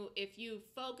you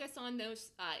focus on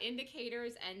those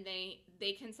indicators, and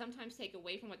they can sometimes take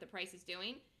away from what the price is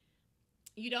doing,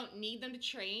 you don't need them to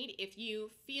trade. If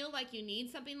you feel like you need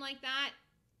something like that,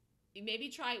 maybe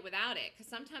try it without it, because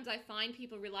sometimes I find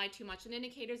people rely too much on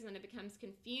indicators and then it becomes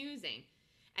confusing,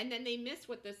 and then they miss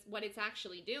what it's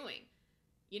actually doing.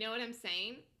 You know what I'm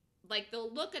saying? Like they'll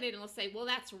look at it and they'll say, well,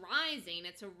 that's rising.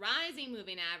 It's a rising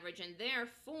moving average, and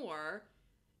therefore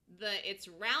it's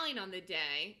rallying on the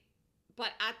day.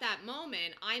 But at that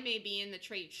moment, I may be in the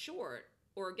trade short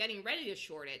or getting ready to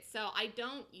short it. So I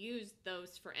don't use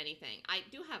those for anything. I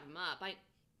do have them up.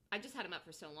 I just had them up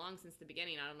for so long since the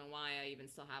beginning. I don't know why I even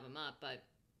still have them up, but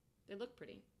they look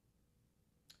pretty.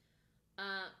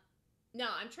 No,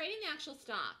 I'm trading the actual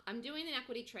stop. I'm doing an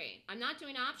equity trade. I'm not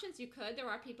doing options. You could. There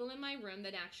are people in my room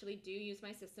that actually do use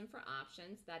my system for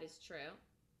options. That is true.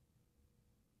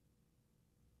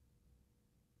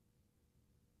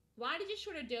 Why did you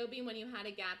short Adobe when you had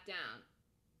a gap down?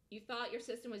 You thought your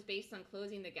system was based on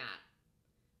closing the gap.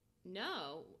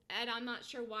 No, Ed, I'm not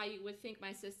sure why you would think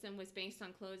my system was based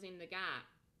on closing the gap.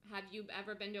 Have you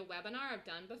ever been to a webinar I've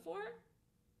done before?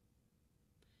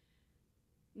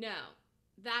 No.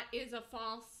 that is a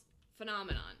false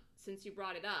phenomenon. Since you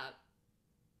brought it up,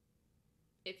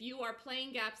 if you are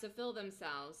playing gaps to fill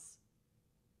themselves,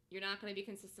 you're not going to be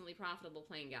consistently profitable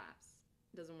playing gaps.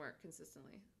 It doesn't work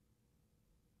consistently.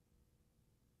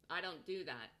 I don't do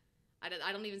that.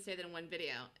 I don't even say that in one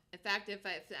video. In fact, if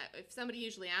somebody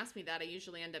usually asks me that, I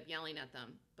usually end up yelling at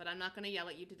them. But I'm not going to yell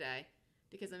at you today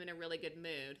because I'm in a really good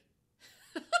mood.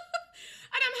 And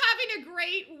I'm having a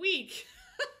great week.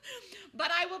 But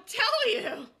I will tell you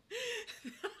that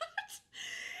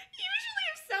usually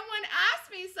if someone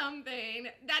asks me something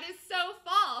that is so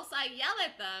false, I yell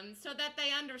at them so that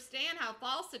they understand how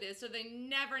false it is, so they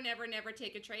never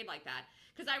take a trade like that.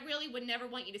 Because I really would never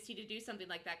want you to do something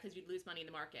like that because you'd lose money in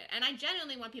the market. And I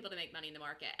genuinely want people to make money in the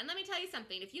market. And let me tell you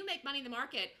something, if you make money in the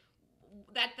market,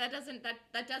 that doesn't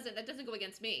go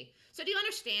against me. So do you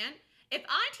understand? If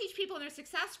I teach people and they're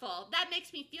successful, that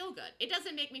makes me feel good. It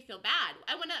doesn't make me feel bad.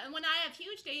 And when I have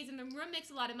huge days and the room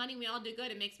makes a lot of money and we all do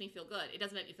good, it makes me feel good. It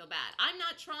doesn't make me feel bad. I'm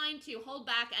not trying to hold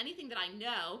back anything that I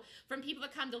know from people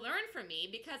that come to learn from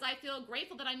me because I feel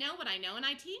grateful that I know what I know and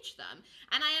I teach them.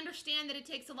 And I understand that it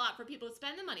takes a lot for people to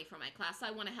spend the money for my class. So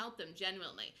I want to help them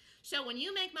genuinely. So when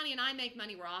you make money and I make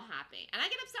money, we're all happy. And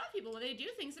I get upset with people when they do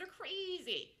things that are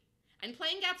crazy. And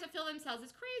playing gaps to fill themselves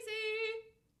is crazy.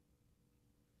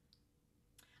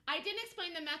 I didn't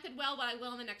explain the method well, but I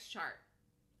will in the next chart.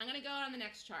 I'm going to go on the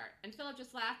next chart. And Philip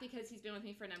just laughed because he's been with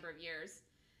me for a number of years.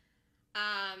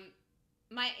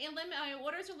 My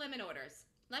orders are limit orders.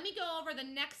 Let me go over the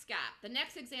next gap, the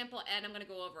next example, and I'm going to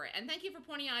go over it. And thank you for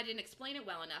pointing out I didn't explain it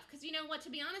well enough. Because you know what, to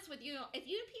be honest with you, if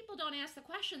you people don't ask the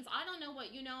questions, I don't know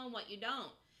what you know and what you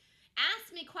don't.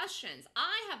 Ask me questions.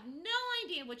 I have no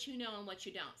idea what you know and what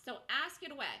you don't. So ask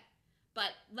it away.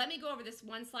 But let me go over this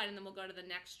one slide and then we'll go to the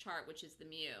next chart, which is the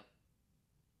mu.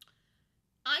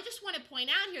 I just want to point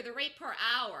out here the rate per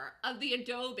hour of the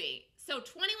Adobe. So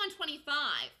 $21.25,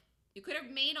 you could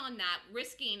have made on that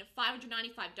risking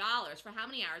 $595 for how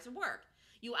many hours of work?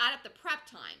 You add up the prep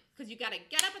time because you got to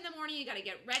get up in the morning, you got to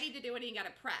get ready to do it, and you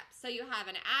got to prep. So you have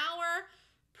an hour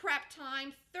prep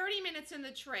time, 30 minutes in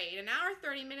the trade, an hour,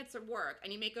 30 minutes of work,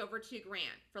 and you make over $2,000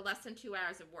 for less than 2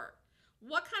 hours of work.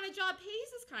 What kind of job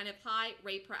pays this kind of high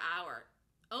rate per hour?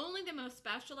 Only the most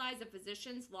specialized of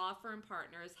physicians, law firm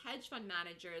partners, hedge fund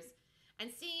managers, and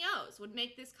CEOs would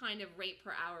make this kind of rate per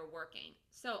hour working.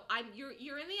 So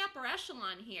you're in the upper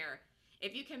echelon here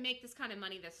if you can make this kind of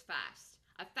money this fast.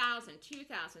 1,000,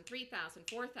 2,000, 3,000,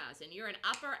 4,000. You're an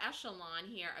upper echelon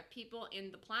here of people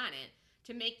in the planet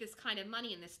to make this kind of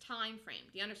money in this time frame.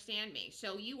 Do you understand me?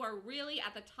 So you are really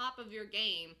at the top of your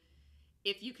game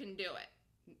if you can do it.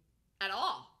 At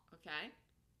all, okay?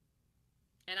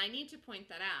 And I need to point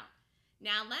that out.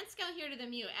 Now, let's go here to the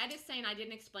mu. Ed is saying I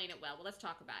didn't explain it well. Well, let's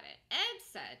talk about it. Ed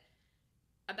said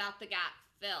about the gap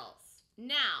fills.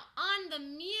 Now, on the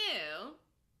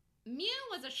mu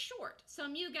was a short, so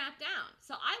mu gapped down.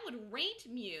 So I would rate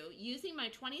mu using my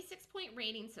 26-point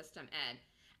rating system, Ed,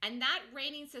 and that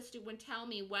rating system would tell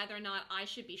me whether or not I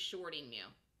should be shorting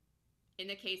mu in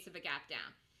the case of a gap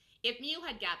down. If mu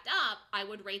had gapped up, I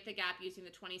would rate the gap using the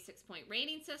 26-point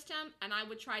rating system, and I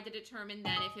would try to determine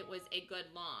then if it was a good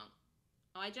long.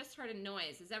 Oh, I just heard a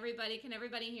noise. Can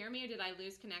everybody hear me, or did I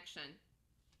lose connection?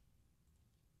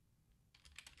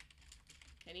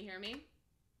 Can you hear me?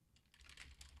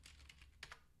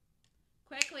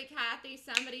 Quickly, Kathy,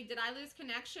 somebody, did I lose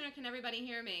connection, or can everybody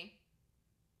hear me?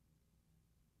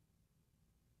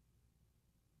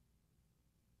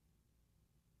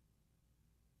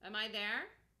 Am I there?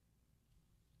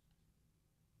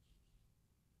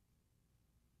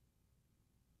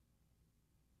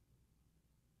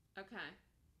 Okay.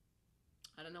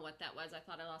 I don't know what that was. I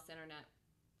thought I lost internet.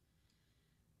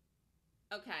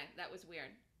 Okay, that was weird.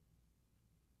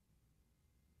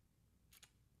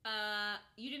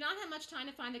 You do not have much time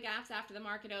to find the gaps after the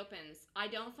market opens. I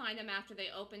don't find them after they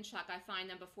open, Chuck. I find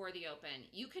them before the open.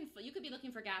 You could be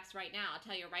looking for gaps right now. I'll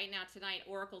tell you right now tonight,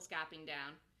 Oracle's gapping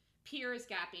down. Peer is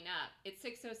gapping up. It's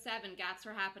 6:07. Gaps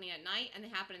are happening at night and they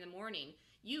happen in the morning.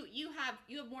 You have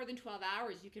more than 12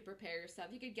 hours. You could prepare yourself.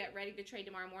 You could get ready to trade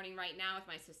tomorrow morning right now with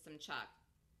my system, Chuck.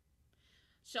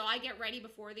 So I get ready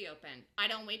before the open. I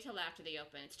don't wait till after the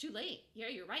open. It's too late. Yeah,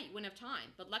 you're right. You wouldn't have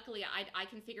time. But luckily, I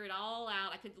can figure it all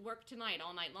out. I could work tonight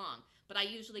all night long. But I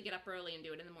usually get up early and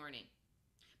do it in the morning.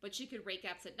 But you could rate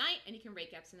gaps at night and you can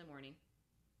rate gaps in the morning.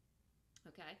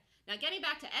 Okay. Now getting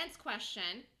back to Ed's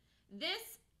question,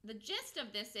 the gist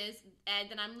of this is, Ed,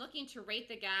 that I'm looking to rate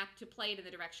the gap to play it in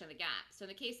the direction of the gap. So in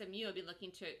the case of mu, I'd be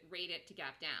looking to rate it to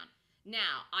gap down.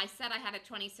 Now, I said I had a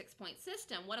 26-point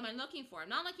system. What am I looking for? I'm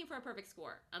not looking for a perfect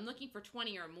score. I'm looking for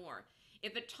 20 or more.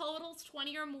 If it totals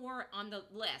 20 or more on the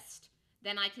list,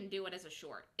 then I can do it as a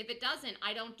short. If it doesn't,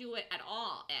 I don't do it at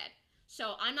all, Ed.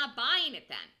 So I'm not buying it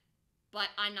then, but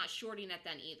I'm not shorting it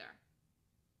then either.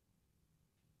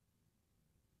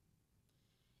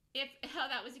 Oh,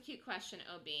 that was a cute question,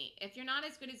 OB. If you're not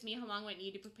as good as me, how long would it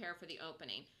need to prepare for the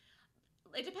opening?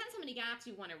 It depends how many gaps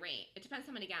you want to rate. It depends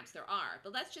how many gaps there are.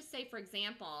 But let's just say, for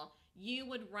example, you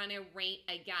would run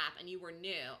a gap and you were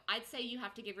new. I'd say you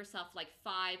have to give yourself like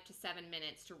 5 to 7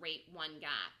 minutes to rate one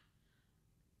gap.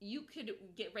 You could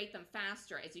rate them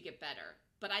faster as you get better.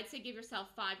 But I'd say give yourself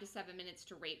 5 to 7 minutes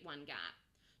to rate one gap.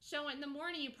 So in the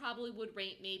morning, you probably would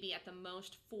rate maybe at the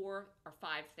most 4 or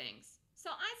 5 things. So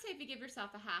I'd say if you give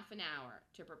yourself a half an hour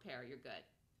to prepare, you're good.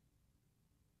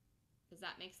 Does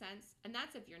that make sense? And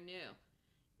that's if you're new.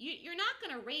 You're not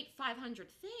going to rate 500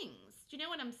 things. Do you know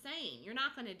what I'm saying? You're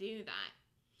not going to do that.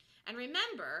 And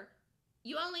remember,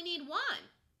 you only need one.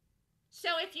 So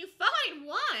if you find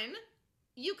one,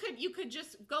 you could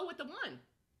just go with the one.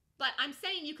 But I'm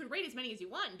saying you could rate as many as you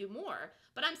want and do more.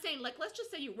 But I'm saying, like, let's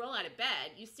just say you roll out of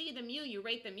bed, you see the mu, you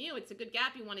rate the mu, it's a good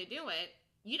gap, you want to do it.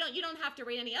 You don't have to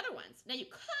rate any other ones. Now you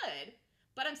could,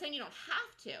 but I'm saying you don't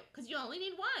have to because you only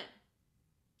need one.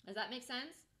 Does that make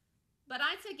sense? But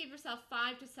I'd say give yourself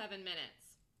 5 to 7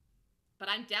 minutes. But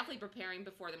I'm definitely preparing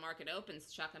before the market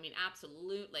opens, Chuck. I mean,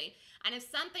 absolutely. And if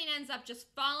something ends up just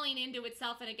falling into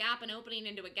itself in a gap and opening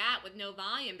into a gap with no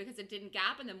volume because it didn't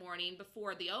gap in the morning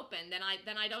before the open, then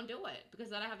I don't do it because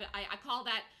then I call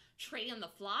that trading on the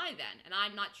fly then, and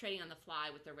I'm not trading on the fly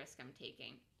with the risk I'm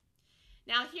taking.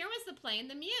 Now, here was the play in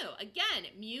the mu. Again,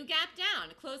 mu gap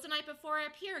down. Close the night before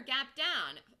up here, gap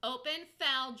down. Open,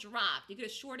 fell, dropped. You could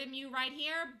have shorted mu right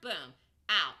here, boom,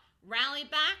 out. Rally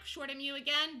back, shorted mu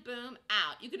again, boom,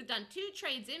 out. You could have done 2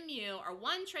 trades in mu or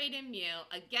 1 trade in mu,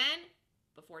 again,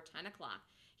 before 10 o'clock.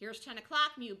 Here's 10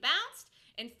 o'clock, mu bounced.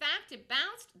 In fact, it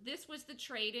bounced. This was the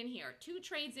trade in here. 2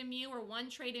 trades in mu or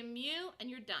 1 trade in mu, and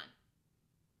you're done.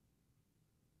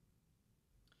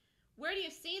 Where do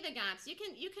you see the gaps? You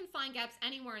can find gaps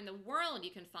anywhere in the world. You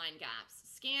can find gaps.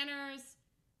 Scanners.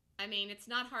 I mean, it's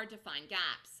not hard to find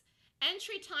gaps.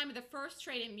 Entry time of the first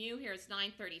trade in mu here is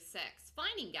 9:36.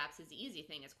 Finding gaps is the easy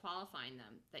thing. It's qualifying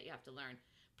them that you have to learn.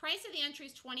 Price of the entry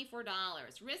is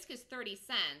 $24. Risk is 30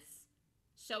 cents.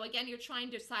 So again, you're trying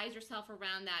to size yourself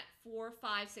around that $400,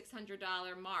 $500,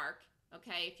 $600 mark.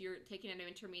 Okay, if you're taking an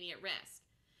intermediate risk.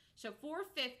 So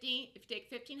 $450, if you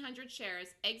take 1,500 shares,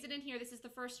 exit in here, this is the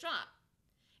first drop.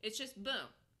 It's just boom.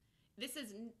 This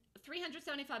is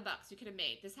 $375 you could have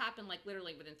made. This happened like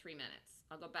literally within 3 minutes.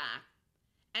 I'll go back.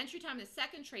 Entry time in the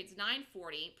second trade is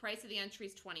 $9.40. Price of the entry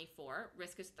is $24.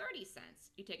 Risk is 30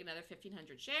 cents. You take another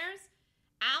 1,500 shares,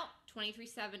 out,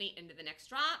 $23.70 into the next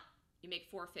drop. You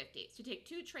make $450. So you take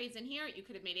 2 trades in here, you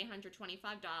could have made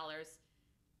 $825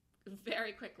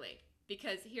 very quickly.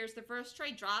 Because here's the first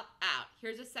trade, drop, out.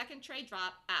 Here's a second trade,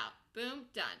 drop, out. Boom,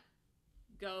 done.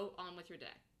 Go on with your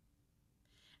day.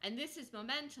 And this is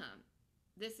momentum.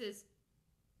 This is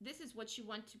what you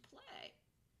want to play.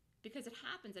 Because it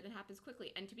happens, and it happens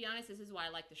quickly. And to be honest, this is why I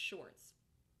like the shorts.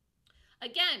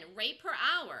 Again, rate per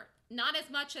hour. Not as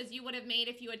much as you would have made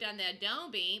if you had done the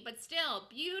Adobe, but still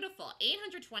beautiful.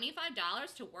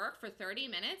 $825 to work for 30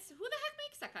 minutes? Who the heck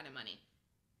makes that kind of money?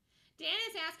 Dan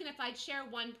is asking if I'd share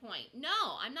 1 point.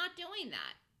 No, I'm not doing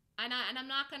that. And I'm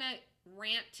not going to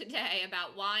rant today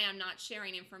about why I'm not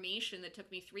sharing information that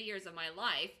took me 3 years of my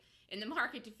life in the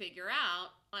market to figure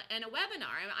out in a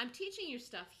webinar. I'm teaching you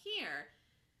stuff here.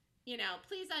 You know,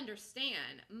 please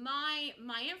understand, my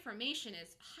information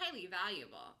is highly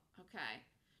valuable, okay?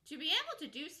 To be able to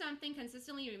do something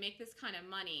consistently to make this kind of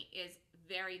money is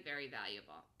very, very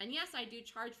valuable. And yes, I do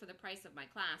charge for the price of my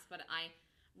class, but I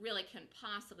really couldn't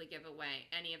possibly give away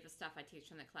any of the stuff I teach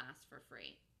in the class for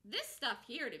free. This stuff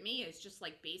here to me is just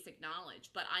like basic knowledge,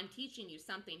 but I'm teaching you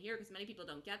something here because many people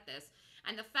don't get this.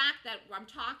 And the fact that I'm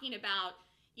talking about,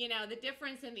 you know, the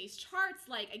difference in these charts,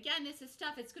 like, again, this is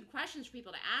stuff, it's good questions for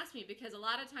people to ask me because a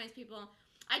lot of times people,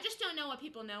 I just don't know what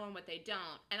people know and what they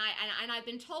don't. And I've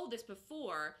been told this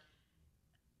before,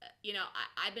 you know,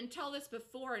 I've been told this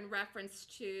before in reference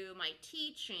to my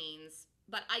teachings,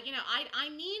 but I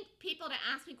need people to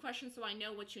ask me questions so I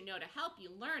know what you know to help you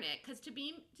learn it. Because to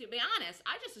be honest,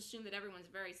 I just assume that everyone's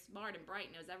very smart and bright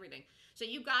and knows everything. So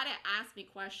you got to ask me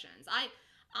questions.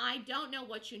 I don't know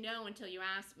what you know until you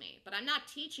ask me, but I'm not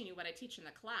teaching you what I teach in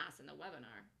the class, in the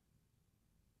webinar.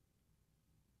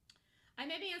 I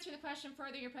may be answering the question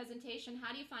further in your presentation.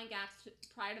 How do you find gaps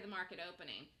prior to the market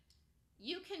opening?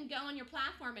 You can go on your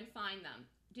platform and find them.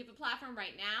 Do you have a platform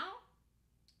right now?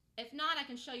 If not, I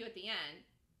can show you at the end.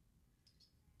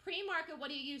 Pre-market, what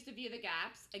do you use to view the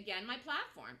gaps? Again, my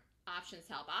platform. Options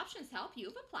Help. Options Help, you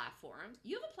have a platform.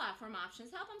 You have a platform,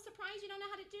 Options Help. I'm surprised you don't know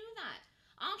how to do that.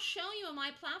 I'll show you on my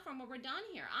platform when we're done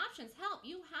here. Options Help,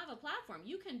 you have a platform.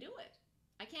 You can do it.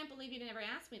 I can't believe you never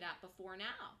asked me that before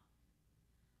now.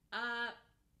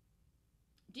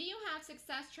 Do you have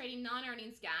success trading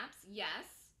non-earnings gaps?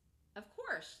 Yes, of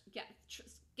course.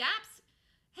 Gaps.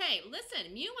 Hey,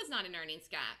 listen, Mu was not an earnings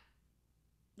gap.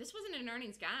 This wasn't an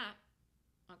earnings gap,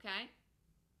 okay?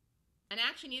 And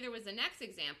actually, neither was the next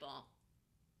example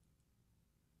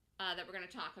that we're going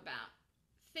to talk about.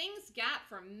 Things gap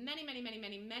for many, many, many,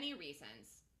 many, many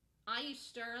reasons. I use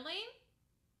Sterling.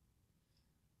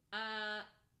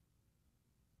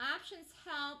 Options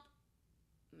Help.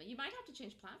 You might have to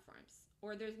change platforms,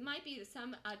 or there might be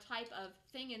some type of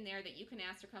thing in there that you can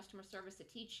ask your customer service to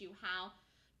teach you how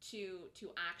to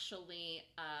actually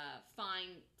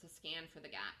to scan for the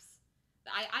gaps.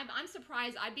 I'm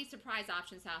surprised. I'd be surprised,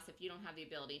 Options House, if you don't have the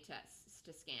ability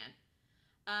to scan.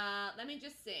 Let me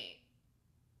just see.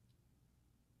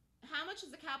 How much is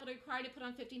the capital required to put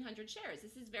on 1,500 shares?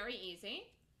 This is very easy.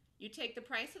 You take the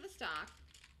price of the stock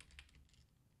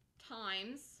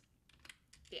times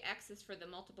the X is for the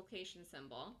multiplication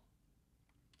symbol,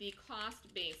 the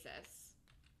cost basis,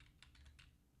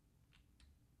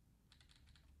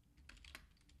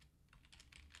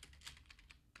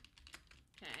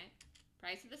 okay,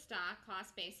 price of the stock,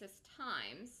 cost basis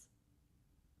times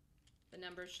the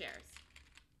number of shares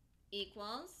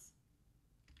equals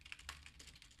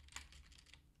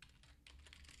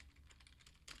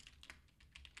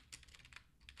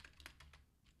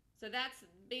so that's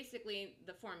basically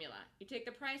the formula. You take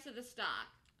the price of the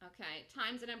stock, okay,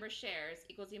 times the number of shares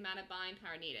equals the amount of buying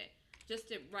power needed. Just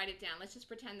to write it down, let's just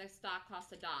pretend the stock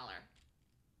costs $1.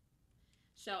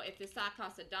 So if the stock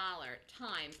costs $1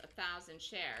 times 1,000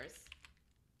 shares,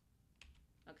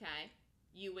 okay,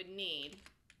 you would need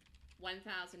 $1,000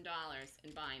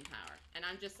 in buying power. And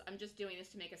I'm just doing this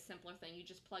to make a simpler thing. You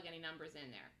just plug any numbers in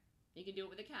there. You can do it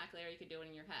with a calculator, you can do it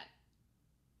in your head.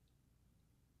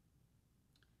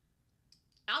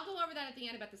 I'll go over that at the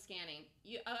end about the scanning.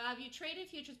 Have you traded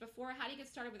futures before? How do you get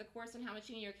started with a course and how much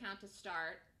you need in your account to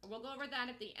start? We'll go over that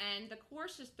at the end. The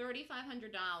course is $3,500.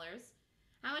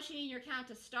 How much you need in your account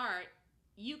to start?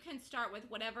 You can start with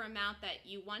whatever amount that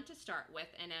you want to start with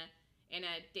in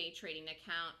a day trading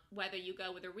account. Whether you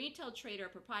go with a retail trader or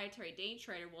proprietary day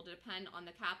trader will depend on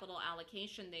the capital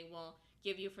allocation they will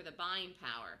give you for the buying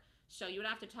power. So you would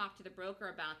have to talk to the broker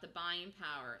about the buying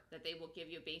power that they will give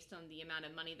you based on the amount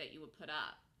of money that you would put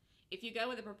up. If you go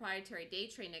with a proprietary day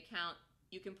trading account,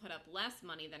 you can put up less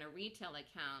money than a retail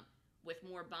account with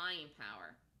more buying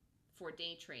power for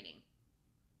day trading.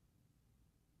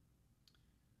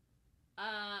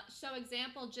 So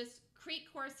example, just Creek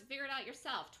course, figure it out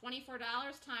yourself. $24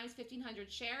 times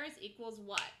 1,500 shares equals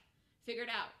what? Figure it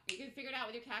out. You can figure it out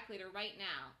with your calculator right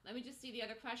now. Let me just see the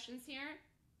other questions here.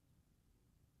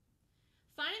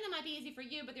 Finding them might be easy for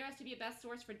you, but there has to be a best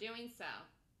source for doing so.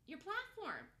 Your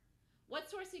platform. What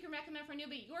source you can recommend for a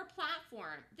newbie? Your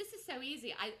platform. This is so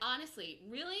easy. I honestly,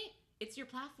 really, it's your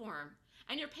platform.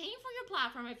 And you're paying for your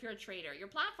platform if you're a trader. Your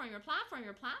platform, your platform,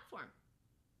 your platform.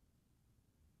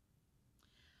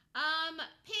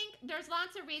 Pink, there's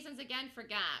lots of reasons again for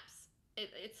gaps.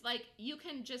 It's like you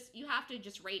have to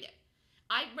just rate it.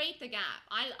 I rate the gap.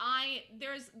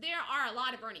 There are a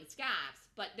lot of earnings gaps,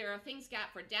 but there are things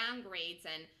gap for downgrades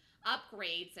and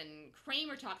upgrades, and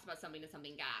Kramer talks about something to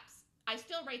something gaps. I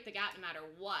still rate the gap no matter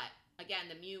what. Again,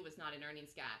 the Mu was not an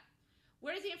earnings gap.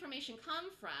 Where does the information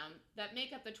come from that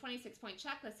make up the 26-point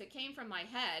checklist? It came from my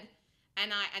head,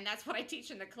 and that's what I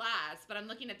teach in the class, but I'm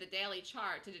looking at the daily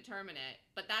chart to determine it.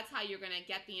 But that's how you're going to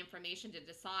get the information to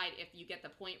decide if you get the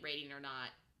point rating or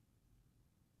not.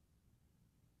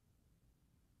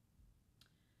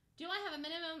 Do I have a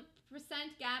minimum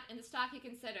percent gap in the stock you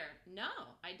consider? No,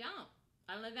 I don't.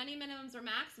 I don't have any minimums or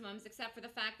maximums except for the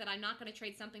fact that I'm not going to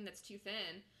trade something that's too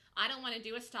thin. I don't want to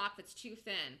do a stock that's too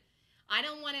thin. I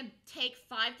don't want to take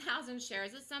 5,000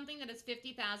 shares of something that is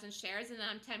 50,000 shares and then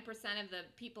I'm 10% of the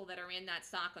people that are in that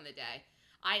stock on the day.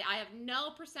 I have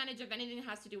no percentage of anything that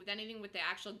has to do with anything with the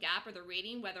actual gap or the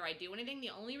rating, whether I do anything. The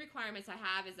only requirements I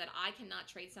have is that I cannot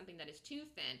trade something that is too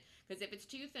thin, because if it's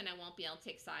too thin, I won't be able to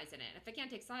take size in it. If I can't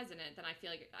take size in it, then I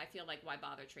feel like why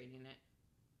bother trading it?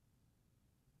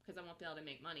 Because I won't be able to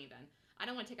make money then. I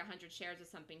don't want to take 100 shares of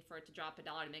something for it to drop $1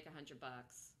 to make $100. And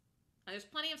there's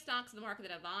plenty of stocks in the market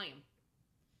that have volume.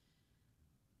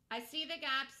 I see the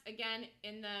gaps again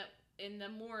in the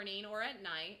morning or at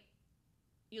night.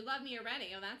 You love me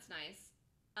already. Oh, that's nice.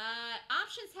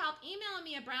 Options Help. Email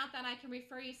me about that. I can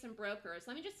refer you some brokers.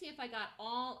 Let me just see if I got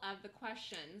all of the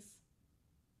questions.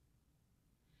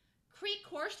 Creek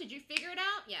course, did you figure it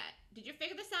out yet? Did you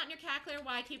figure this out in your calculator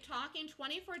while I keep talking?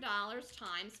 $24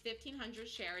 times 1,500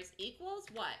 shares equals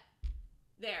what?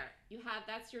 There,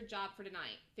 that's your job for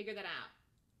tonight. Figure that out.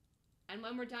 And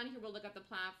when we're done here, we'll look at the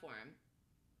platform.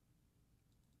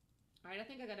 All right, I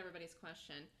think I got everybody's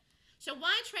question. So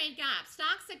why trade Gap?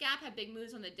 Stocks at Gap have big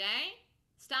moves on the day.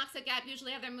 Stocks at Gap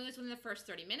usually have their moves within the first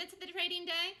 30 minutes of the trading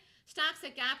day. Stocks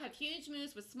at Gap have huge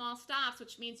moves with small stops,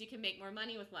 which means you can make more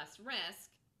money with less risk,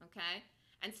 okay?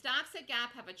 And stocks at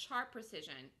Gap have a chart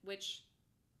precision, which,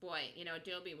 boy, you know,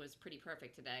 Adobe was pretty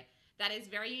perfect today. That is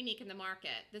very unique in the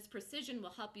market. This precision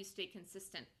will help you stay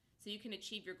consistent so you can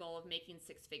achieve your goal of making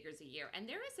 6 figures a year. And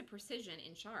there is a precision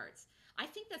in charts. I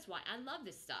think that's why I love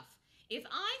this stuff. If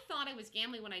I thought I was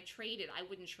gambling when I traded, I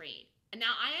wouldn't trade. And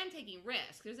now I am taking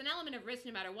risk. There's an element of risk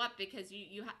no matter what, because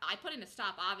I put in a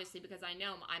stop, obviously, because I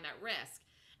know I'm at risk.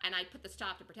 And I put the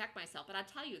stop to protect myself. But I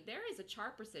tell you, there is a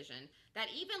chart precision that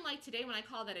even like today when I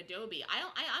called that Adobe, I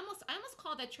almost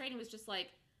called that trade and was just like,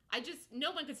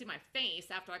 no one could see my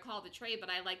face after I called the trade, but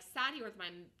I like sat here with my,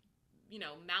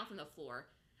 mouth on the floor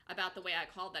about the way I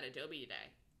called that Adobe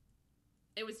today.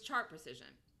 It was chart precision.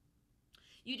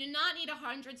 You do not need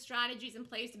 100 strategies in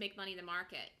place to make money in the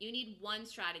market. You need one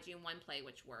strategy and one play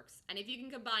which works. And if you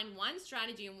can combine one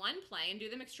strategy and one play and do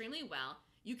them extremely well,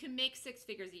 you can make 6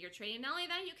 figures a year trading. Not only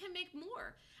that, you can make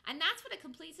more. And that's what a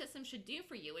complete system should do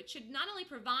for you. It should not only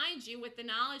provide you with the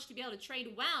knowledge to be able to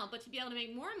trade well, but to be able to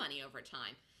make more money over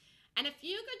time. And a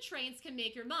few good trades can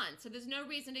make your month, so there's no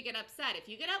reason to get upset. If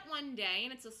you get up one day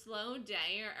and it's a slow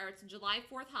day, or it's a July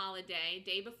 4th holiday,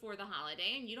 day before the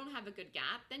holiday, and you don't have a good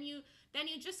gap, then you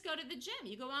just go to the gym.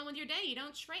 You go on with your day. You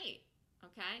don't trade,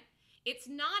 okay? It's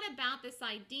not about this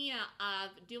idea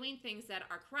of doing things that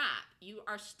are crap. You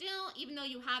are still, even though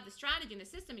you have the strategy and the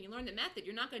system and you learn the method,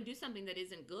 you're not going to do something that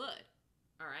isn't good,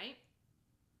 all right?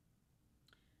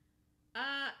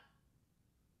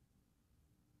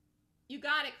 You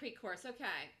got it, Creek Course.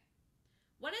 Okay.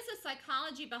 What is the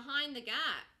psychology behind the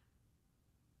gap?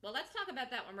 Well, let's talk about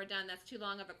that when we're done. That's too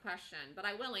long of a question, but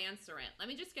I will answer it. Let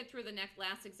me just get through the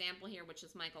last example here, which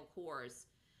is Michael Kors.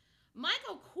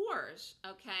 Michael Kors,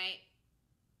 okay,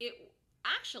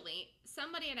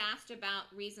 somebody had asked about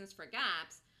reasons for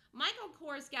gaps. Michael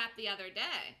Kors gapped the other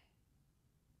day,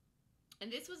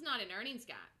 and this was not an earnings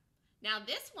gap. Now,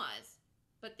 this was,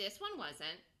 but this one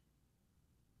wasn't.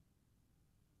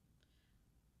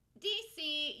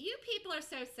 DC, you people are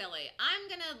so silly. I'm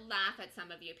going to laugh at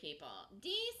some of you people.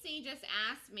 DC just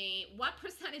asked me, what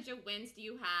percentage of wins do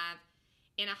you have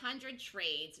in 100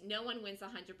 trades? No one wins 100%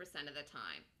 of the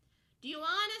time. Do you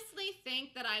honestly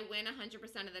think that I win 100%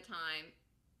 of the time?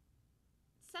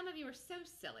 Some of you are so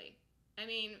silly. I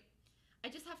mean, I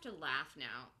just have to laugh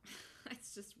now.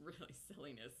 It's just really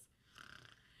silliness.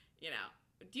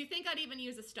 Do you think I'd even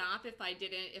use a stop if I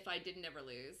didn't ever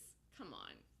lose? Come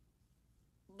on.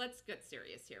 Let's get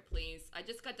serious here, please. I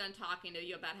just got done talking to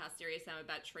you about how serious I am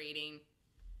about trading.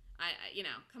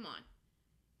 Come on.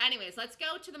 Anyways, let's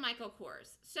go to the Michael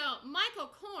Kors. So Michael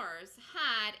Kors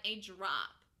had a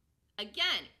drop,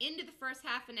 again, into the first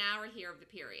half an hour here of the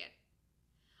period.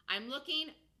 I'm looking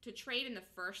to trade in the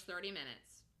first 30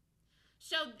 minutes.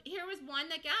 So here was one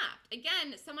that gapped.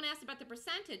 Again, someone asked about the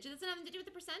percentage. It doesn't have anything to do with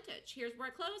the percentage. Here's where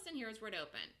it closed and here's where it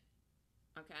opened.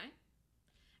 Okay?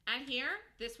 And here,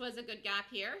 this was a good gap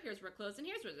here. Here's where it closed and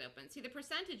here's where it opened. See, the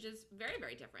percentage is very,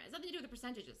 very different. It has nothing to do with the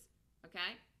percentages,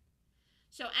 okay?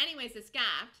 So anyways, this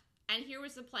gapped, and here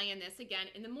was the play in this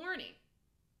again in the morning,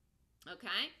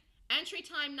 okay? Entry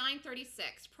time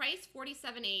 9:36, price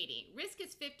 47.80. Risk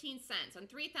is 15 cents. On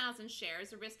 3,000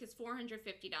 shares, the risk is $450.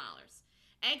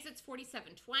 Exits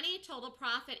 47.20, total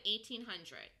profit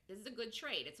 1,800. This is a good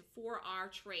trade. It's a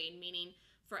 4R trade, meaning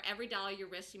for every dollar you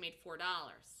risk, you made $4.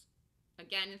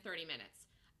 Again, in 30 minutes.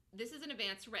 This is an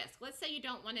advanced risk. Let's say you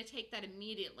don't want to take that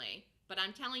immediately, but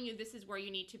I'm telling you this is where you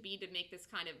need to be to make this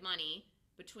kind of money,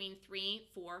 between $300,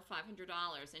 $400,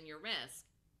 $500 in your risk.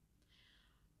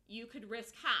 You could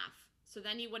risk half, so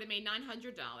then you would have made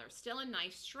 $900. Still a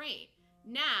nice trade.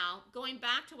 Now, going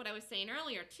back to what I was saying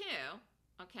earlier too,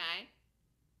 okay,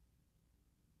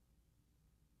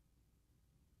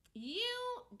 you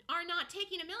are not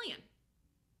taking $1 million.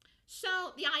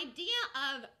 So the idea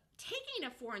of taking a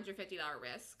 $450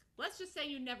 risk, let's just say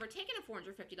you've never taken a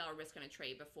 $450 risk on a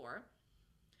trade before,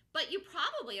 but you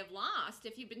probably have lost,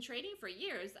 if you've been trading for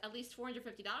years, at least $450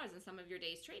 in some of your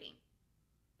days trading.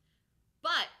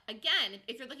 But again,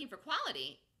 if you're looking for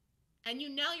quality and you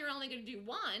know you're only going to do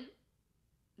one,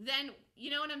 then you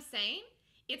know what I'm saying?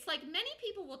 It's like many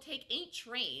people will take 8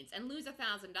 trades and lose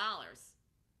 $1,000,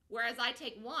 whereas I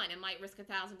take one and might risk $1,000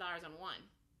 on one.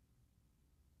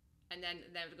 And then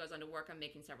it goes on to work on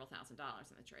making several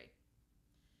 $1,000s in the trade.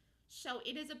 So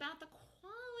it is about the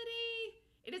quality.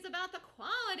 It is about the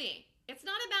quality. It's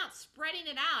not about spreading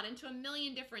it out into a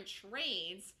million different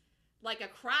trades like a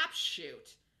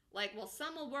crapshoot. Like, well,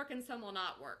 some will work and some will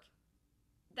not work.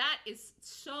 That is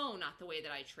so not the way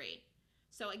that I trade.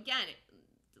 So again,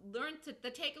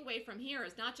 the takeaway from here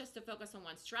is not just to focus on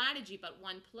one strategy, but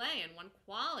one play and one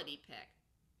quality pick.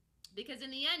 Because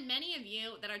in the end, many of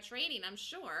you that are trading, I'm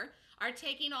sure, are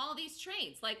taking all these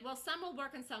trades. Like, well, some will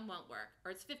work and some won't work.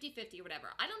 Or it's 50-50 or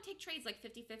whatever. I don't take trades like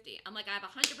 50-50. I'm like, I have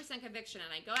 100% conviction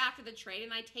and I go after the trade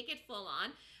and I take it full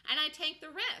on and I take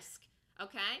the risk.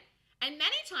 Okay? And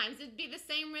many times it'd be the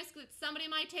same risk that somebody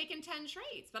might take in 10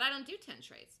 trades. But I don't do 10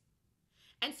 trades.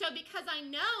 And so because I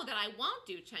know that I won't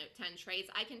do 10 trades,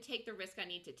 I can take the risk I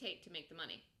need to take to make the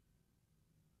money.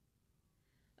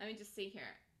 Let me just see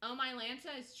here. Oh, my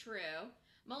Lanta is true.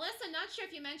 Melissa, not sure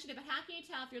if you mentioned it, but how can you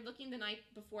tell if you're looking the night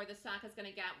before the stock is going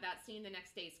to gap without seeing the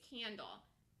next day's candle?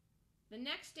 The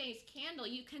next day's candle,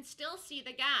 you can still see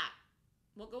the gap.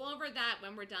 We'll go over that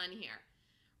when we're done here.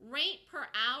 Rate per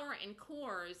hour in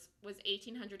cores was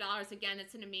 $1,800. Again,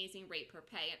 it's an amazing rate per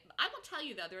pay. I will tell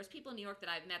you, though, there's people in New York that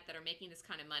I've met that are making this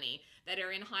kind of money, that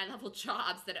are in high-level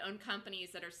jobs, that own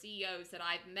companies, that are CEOs that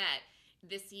I've met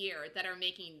this year that are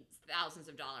making thousands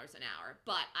of dollars an hour.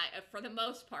 But for the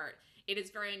most part, it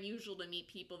is very unusual to meet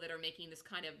people that are making this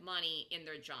kind of money in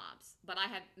their jobs. But I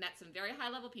have met some very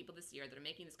high-level people this year that are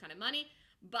making this kind of money.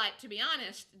 But to be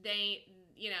honest, they're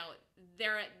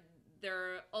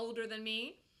older than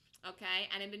me, okay,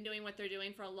 and have been doing what they're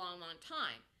doing for a long, long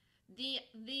time. The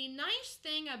nice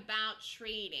thing about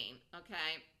trading,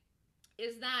 okay,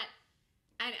 is that,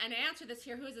 and I answer this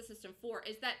here, who is the system for,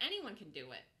 is that anyone can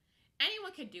do it.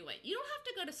 Anyone can do it. You don't have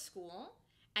to go to school,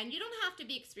 and you don't have to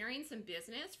be experienced in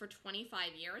business for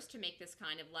 25 years to make this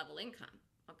kind of level income,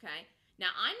 okay?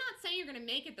 Now, I'm not saying you're going to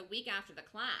make it the week after the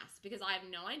class, because I have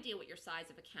no idea what your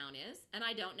size of account is, and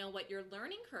I don't know what your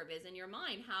learning curve is in your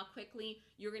mind, how quickly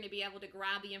you're going to be able to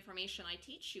grab the information I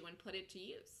teach you and put it to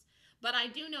use. But I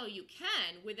do know you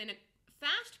can within a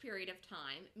fast period of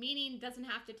time, meaning it doesn't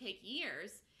have to take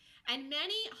years. And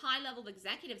many high-level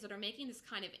executives that are making this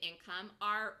kind of income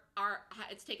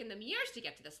it's taken them years to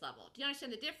get to this level. Do you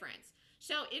understand the difference?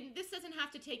 So this doesn't have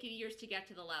to take you years to get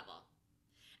to the level.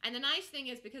 And the nice thing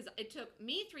is, because it took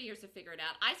me 3 years to figure it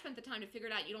out, I spent the time to figure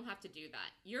it out. You don't have to do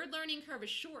that. Your learning curve is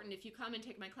shortened if you come and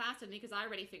take my class with me, because I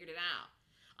already figured it out.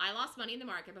 I lost money in the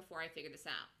market before I figured this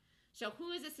out. So who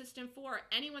is the system for?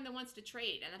 Anyone that wants to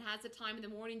trade and that has the time in the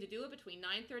morning to do it between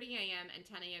 9:30 a.m. and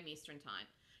 10 a.m. Eastern time.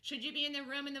 Should you be in the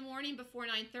room in the morning before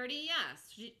 9:30?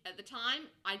 Yes. At the time,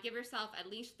 I'd give yourself at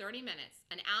least 30 minutes,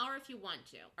 an hour if you want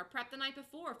to, or prep the night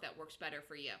before if that works better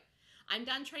for you. I'm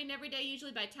done trading every day,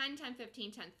 usually by 10,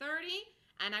 10:15, 10:30,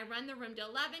 and I run the room to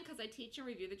 11 because I teach and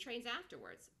review the trades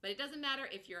afterwards. But it doesn't matter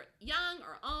if you're young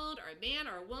or old or a man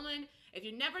or a woman. If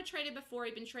you've never traded before,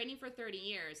 you've been trading for 30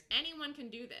 years, anyone can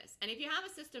do this. And if you have a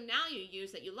system now you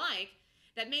use that you like,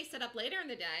 that may set up later in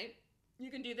the day, you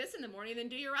can do this in the morning, then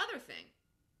do your other thing.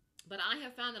 But I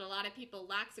have found that a lot of people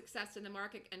lack success in the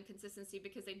market and consistency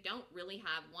because they don't really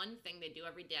have one thing they do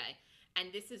every day.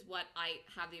 And this is what I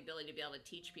have the ability to be able to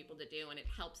teach people to do, and it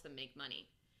helps them make money.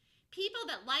 People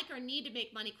that like or need to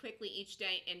make money quickly each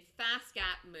day in fast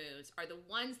gap moves are the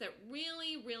ones that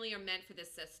really, really are meant for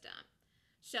this system.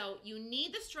 So you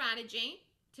need the strategy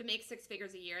to make 6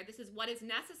 figures a year. This is what is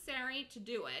necessary to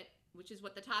do it, which is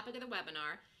what the topic of the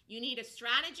webinar. You need a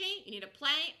strategy, you need a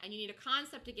play, and you need a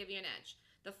concept to give you an edge.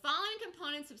 The following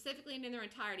components specifically and in their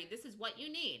entirety, this is what you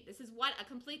need. This is what a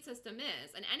complete system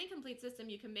is. And any complete system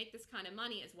you can make this kind of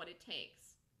money is what it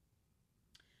takes.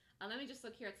 Let me just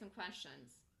look here at some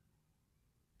questions.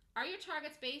 Are your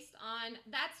targets based on,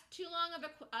 that's too long of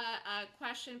a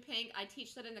question, Pink. I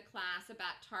teach that in the class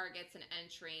about targets and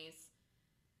entries.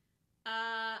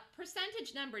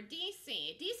 Percentage number, DC.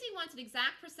 DC wants an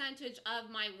exact percentage of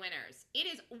my winners. It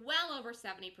is well over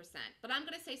 70%, but I'm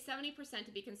going to say 70%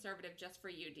 to be conservative just for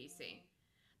you, DC.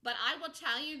 But I will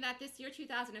tell you that this year,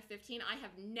 2015, I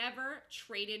have never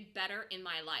traded better in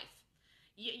my life.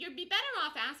 You'd be better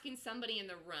off asking somebody in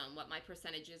the room what my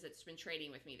percentage is that's been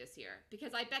trading with me this year,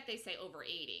 because I bet they say over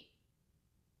 80.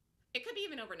 It could be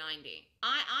even over 90.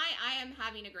 I am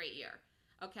having a great year.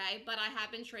 Okay, but I have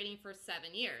been trading for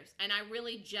 7 years, and I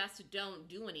really just don't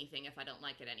do anything if I don't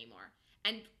like it anymore.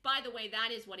 And by the way, that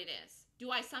is what it is.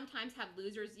 Do I sometimes have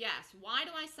losers? Yes. Why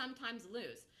do I sometimes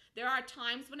lose? There are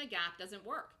times when a gap doesn't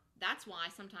work. That's why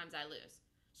sometimes I lose.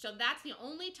 So that's the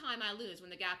only time I lose, when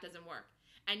the gap doesn't work.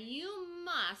 And you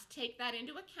must take that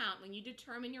into account when you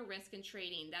determine your risk in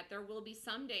trading, that there will be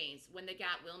some days when the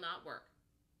gap will not work.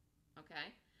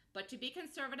 okay? But to be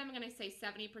conservative, I'm going to say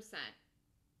 70%.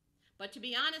 But to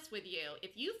be honest with you,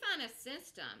 if you found a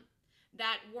system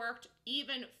that worked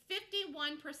even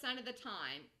 51% of the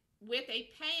time with a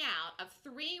payout of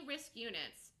 3 risk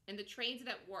units in the trades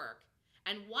that work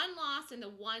and 1 loss in the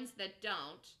ones that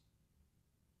don't,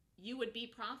 you would be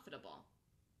profitable.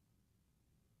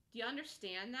 Do you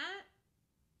understand that?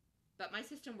 But my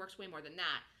system works way more than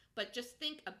that. But just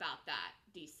think about that,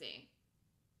 DC.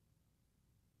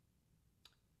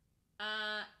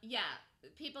 Yeah,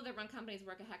 people that run companies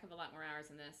work a heck of a lot more hours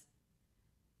than this.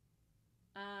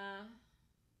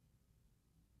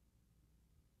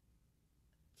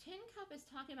 Tin Cup is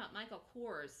talking about Michael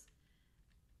Kors.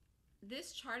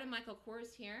 This chart of Michael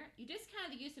Kors here, you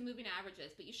discounted the use of moving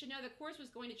averages, but you should know that Kors was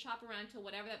going to chop around till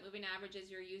whatever that moving average is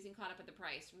you're using caught up at the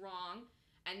price. Wrong.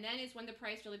 And then is when the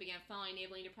price really began falling,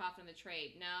 enabling you to profit on the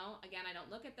trade. No, again, I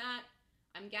don't look at that.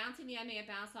 I'm counting the MA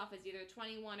bounce off as either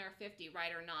 21 or 50,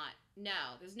 right or not.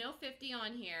 No, there's no 50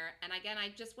 on here. And again, I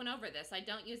just went over this. I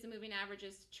don't use the moving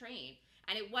averages to trade.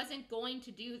 And it wasn't going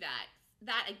to do that.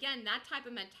 Again, that type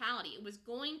of mentality, it was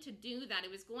going to do that.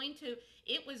 It was going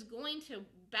to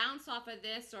bounce off of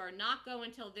this or not go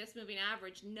until this moving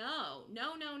average. No.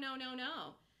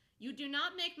 You do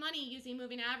not make money using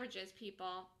moving averages,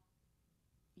 people.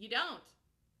 You don't.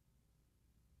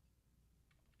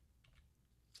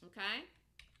 Okay?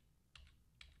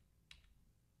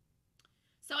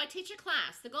 So I teach a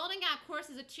class. The Golden Gap course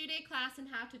is a 2-day class on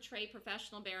how to trade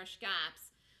professional bearish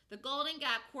gaps. The Golden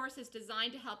Gap course is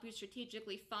designed to help you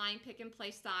strategically find, pick, and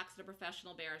play stocks that are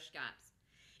professional bearish gaps.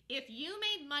 If you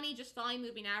made money just following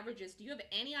moving averages, do you have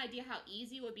any idea how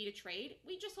easy it would be to trade?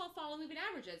 We just all follow moving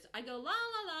averages. I go la,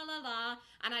 la, la, la, la,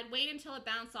 and I'd wait until it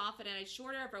bounced off it, and I'd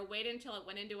short it, or wait until it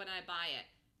went into it, and I'd buy it.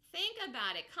 Think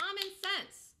about it. Common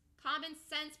sense. Common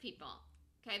sense, people.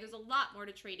 Okay, there's a lot more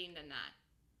to trading than that.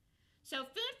 So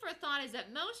food for thought is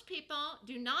that most people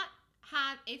do not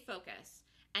have a focus.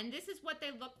 And this is what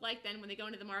they look like then when they go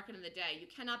into the market in the day. You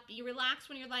cannot be relaxed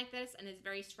when you're like this, and it's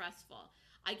very stressful.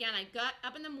 Again, I got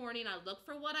up in the morning, I look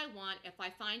for what I want. If I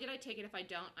find it, I take it. If I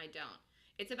don't, I don't.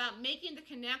 It's about making the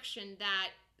connection that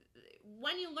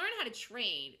when you learn how to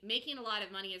trade, making a lot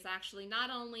of money is actually not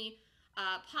only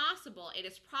possible, it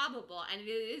is probable, and it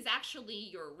is actually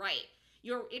your right.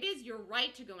 It is your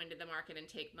right to go into the market and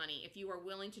take money if you are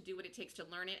willing to do what it takes to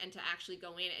learn it and to actually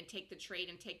go in and take the trade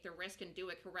and take the risk and do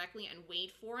it correctly and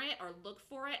wait for it or look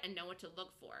for it and know what to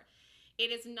look for.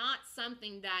 It is not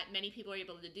something that many people are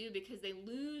able to do because they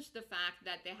lose the fact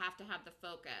that they have to have the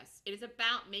focus. It is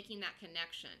about making that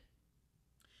connection.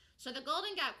 So the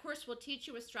Golden Gap course will teach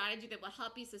you a strategy that will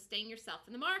help you sustain yourself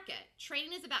in the market.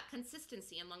 Trading is about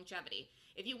consistency and longevity.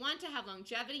 If you want to have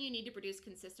longevity, you need to produce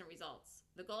consistent results.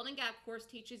 The Golden Gap course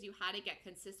teaches you how to get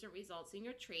consistent results in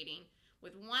your trading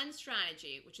with one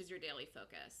strategy, which is your daily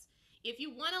focus. If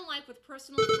you want a life with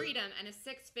personal freedom and a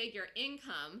 6-figure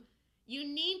income, you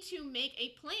need to make a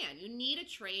plan. You need a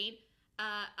training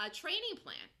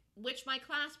plan, which my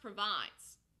class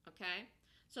provides, okay?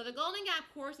 So the Golden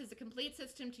Gap course is a complete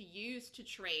system to use to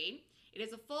trade. It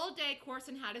is a full-day course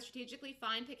on how to strategically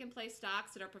find, pick, and play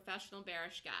stocks that are professional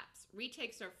bearish gaps.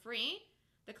 Retakes are free.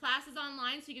 The class is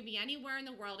online, so you can be anywhere in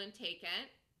the world and take it.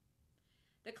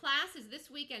 The class is this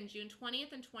weekend, June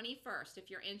 20th and 21st. If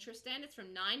you're interested, it's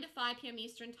from 9 to 5 p.m.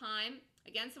 Eastern Time.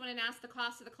 Again, someone had asked the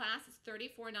cost of the class is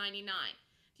 $34.99.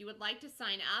 If you would like to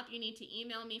sign up, you need to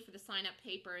email me for the sign-up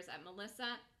papers at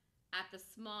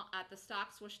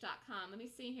melissa@thestockswoosh.com. Let me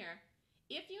see here.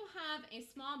 If you have a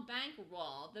small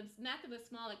bankroll, the method of a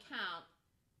small account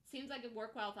seems like it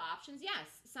work well with options.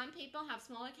 Yes, some people have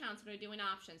small accounts that are doing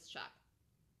options, Chuck.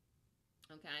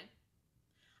 Okay?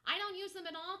 I don't use them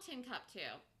at all, Tin Cup 2.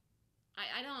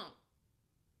 I don't.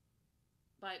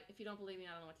 But if you don't believe me,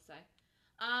 I don't know what to say.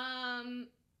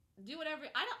 Do whatever.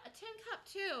 Tin Cup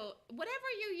 2,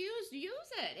 whatever you use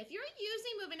it. If you're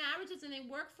using moving averages and they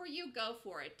work for you, go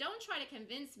for it. Don't try to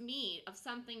convince me of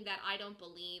something that I don't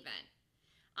believe in.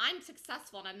 I'm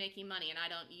successful and I'm making money and I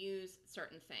don't use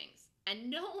certain things. And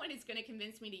no one is going to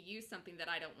convince me to use something that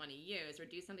I don't want to use or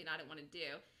do something I don't want to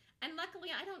do. And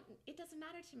luckily, it doesn't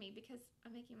matter to me because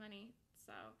I'm making money.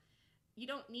 So you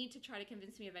don't need to try to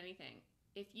convince me of anything.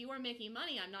 If you are making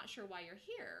money, I'm not sure why you're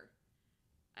here.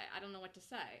 I don't know what to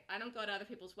say. I don't go to other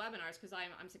people's webinars because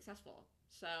I'm successful.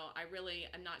 So I really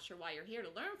am not sure why you're here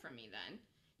to learn from me then.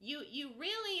 You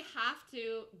really have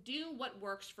to do what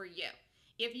works for you.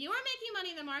 If you're making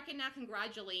money in the market now,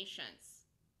 congratulations.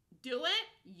 Do it.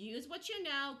 Use what you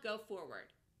know. Go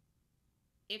forward.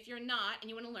 If you're not and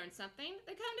you want to learn something,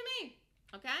 then come to me,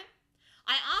 okay?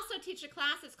 I also teach a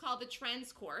class that's called the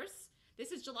Trends course.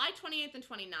 This is July 28th and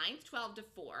 29th, 12 to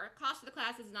 4. Cost of the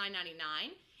class is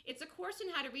 $9.99. It's a course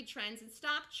on how to read trends and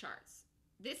stock charts.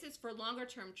 This is for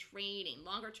longer-term trading,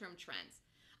 longer-term trends.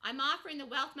 I'm offering the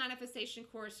Wealth Manifestation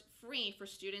course free for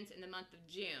students in the month of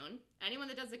June. Anyone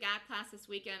that does a GAP class this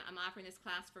weekend, I'm offering this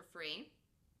class for free.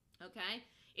 Okay?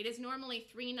 It is normally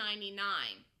 $3.99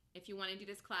 if you want to do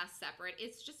this class separate.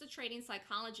 It's just a trading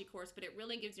psychology course, but it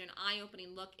really gives you an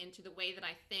eye-opening look into the way that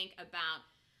I think about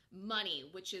money,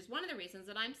 which is one of the reasons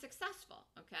that I'm successful.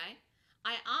 Okay?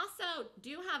 I also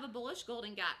do have a Bullish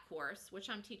Golden Gap course, which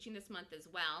I'm teaching this month as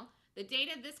well. The date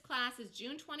of this class is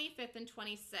June 25th and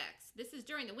 26th. This is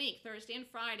during the week, Thursday and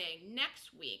Friday.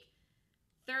 Next week,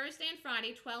 Thursday and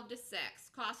Friday, 12 to 6.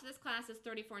 Cost of this class is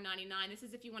 $34.99. This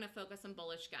is if you want to focus on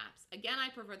bullish gaps. Again,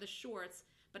 I prefer the shorts,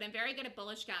 but I'm very good at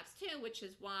bullish gaps too, which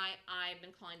is why I've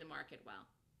been calling the market well.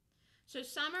 So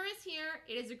summer is here.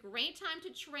 It is a great time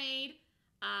to trade.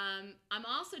 I'm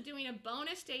also doing a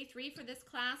bonus day 3 for this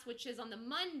class, which is on the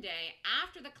Monday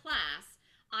after the class.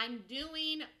 I'm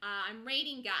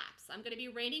rating gaps. I'm going to be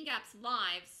rating gaps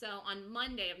live, so on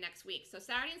Monday of next week. So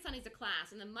Saturday and Sunday is a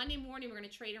class, and then Monday morning we're going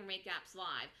to trade and rate gaps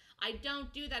live. I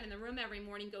don't do that in the room every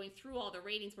morning going through all the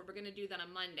ratings, but we're going to do that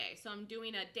on Monday. So I'm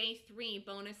doing a day 3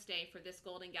 bonus day for this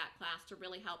Golden Gap class to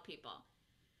really help people.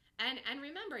 And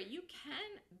remember, you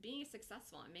can be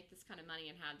successful and make this kind of money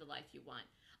and have the life you want.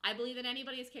 I believe that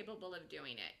anybody is capable of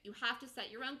doing it. You have to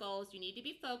set your own goals. You need to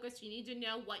be focused. You need to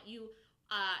know what you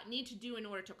need to do in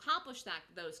order to accomplish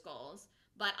those goals,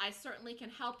 but I certainly can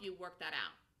help you work that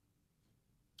out.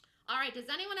 All right, does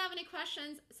anyone have any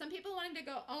questions? Some people wanted to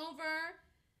go over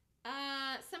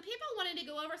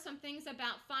some things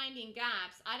about finding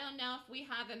gaps. I don't know if we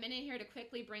have a minute here to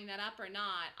quickly bring that up or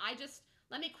not.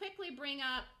 Let me quickly bring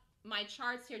up my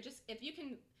charts here. Just if you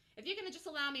can just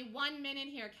allow me 1 minute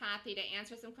here, Kathy, to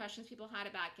answer some questions people had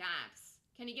about gaps.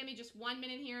 Can you give me just 1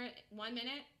 minute here? 1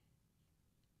 minute?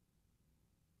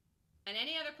 And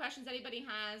any other questions anybody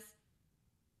has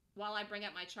while I bring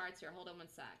up my charts here? Hold on one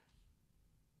sec.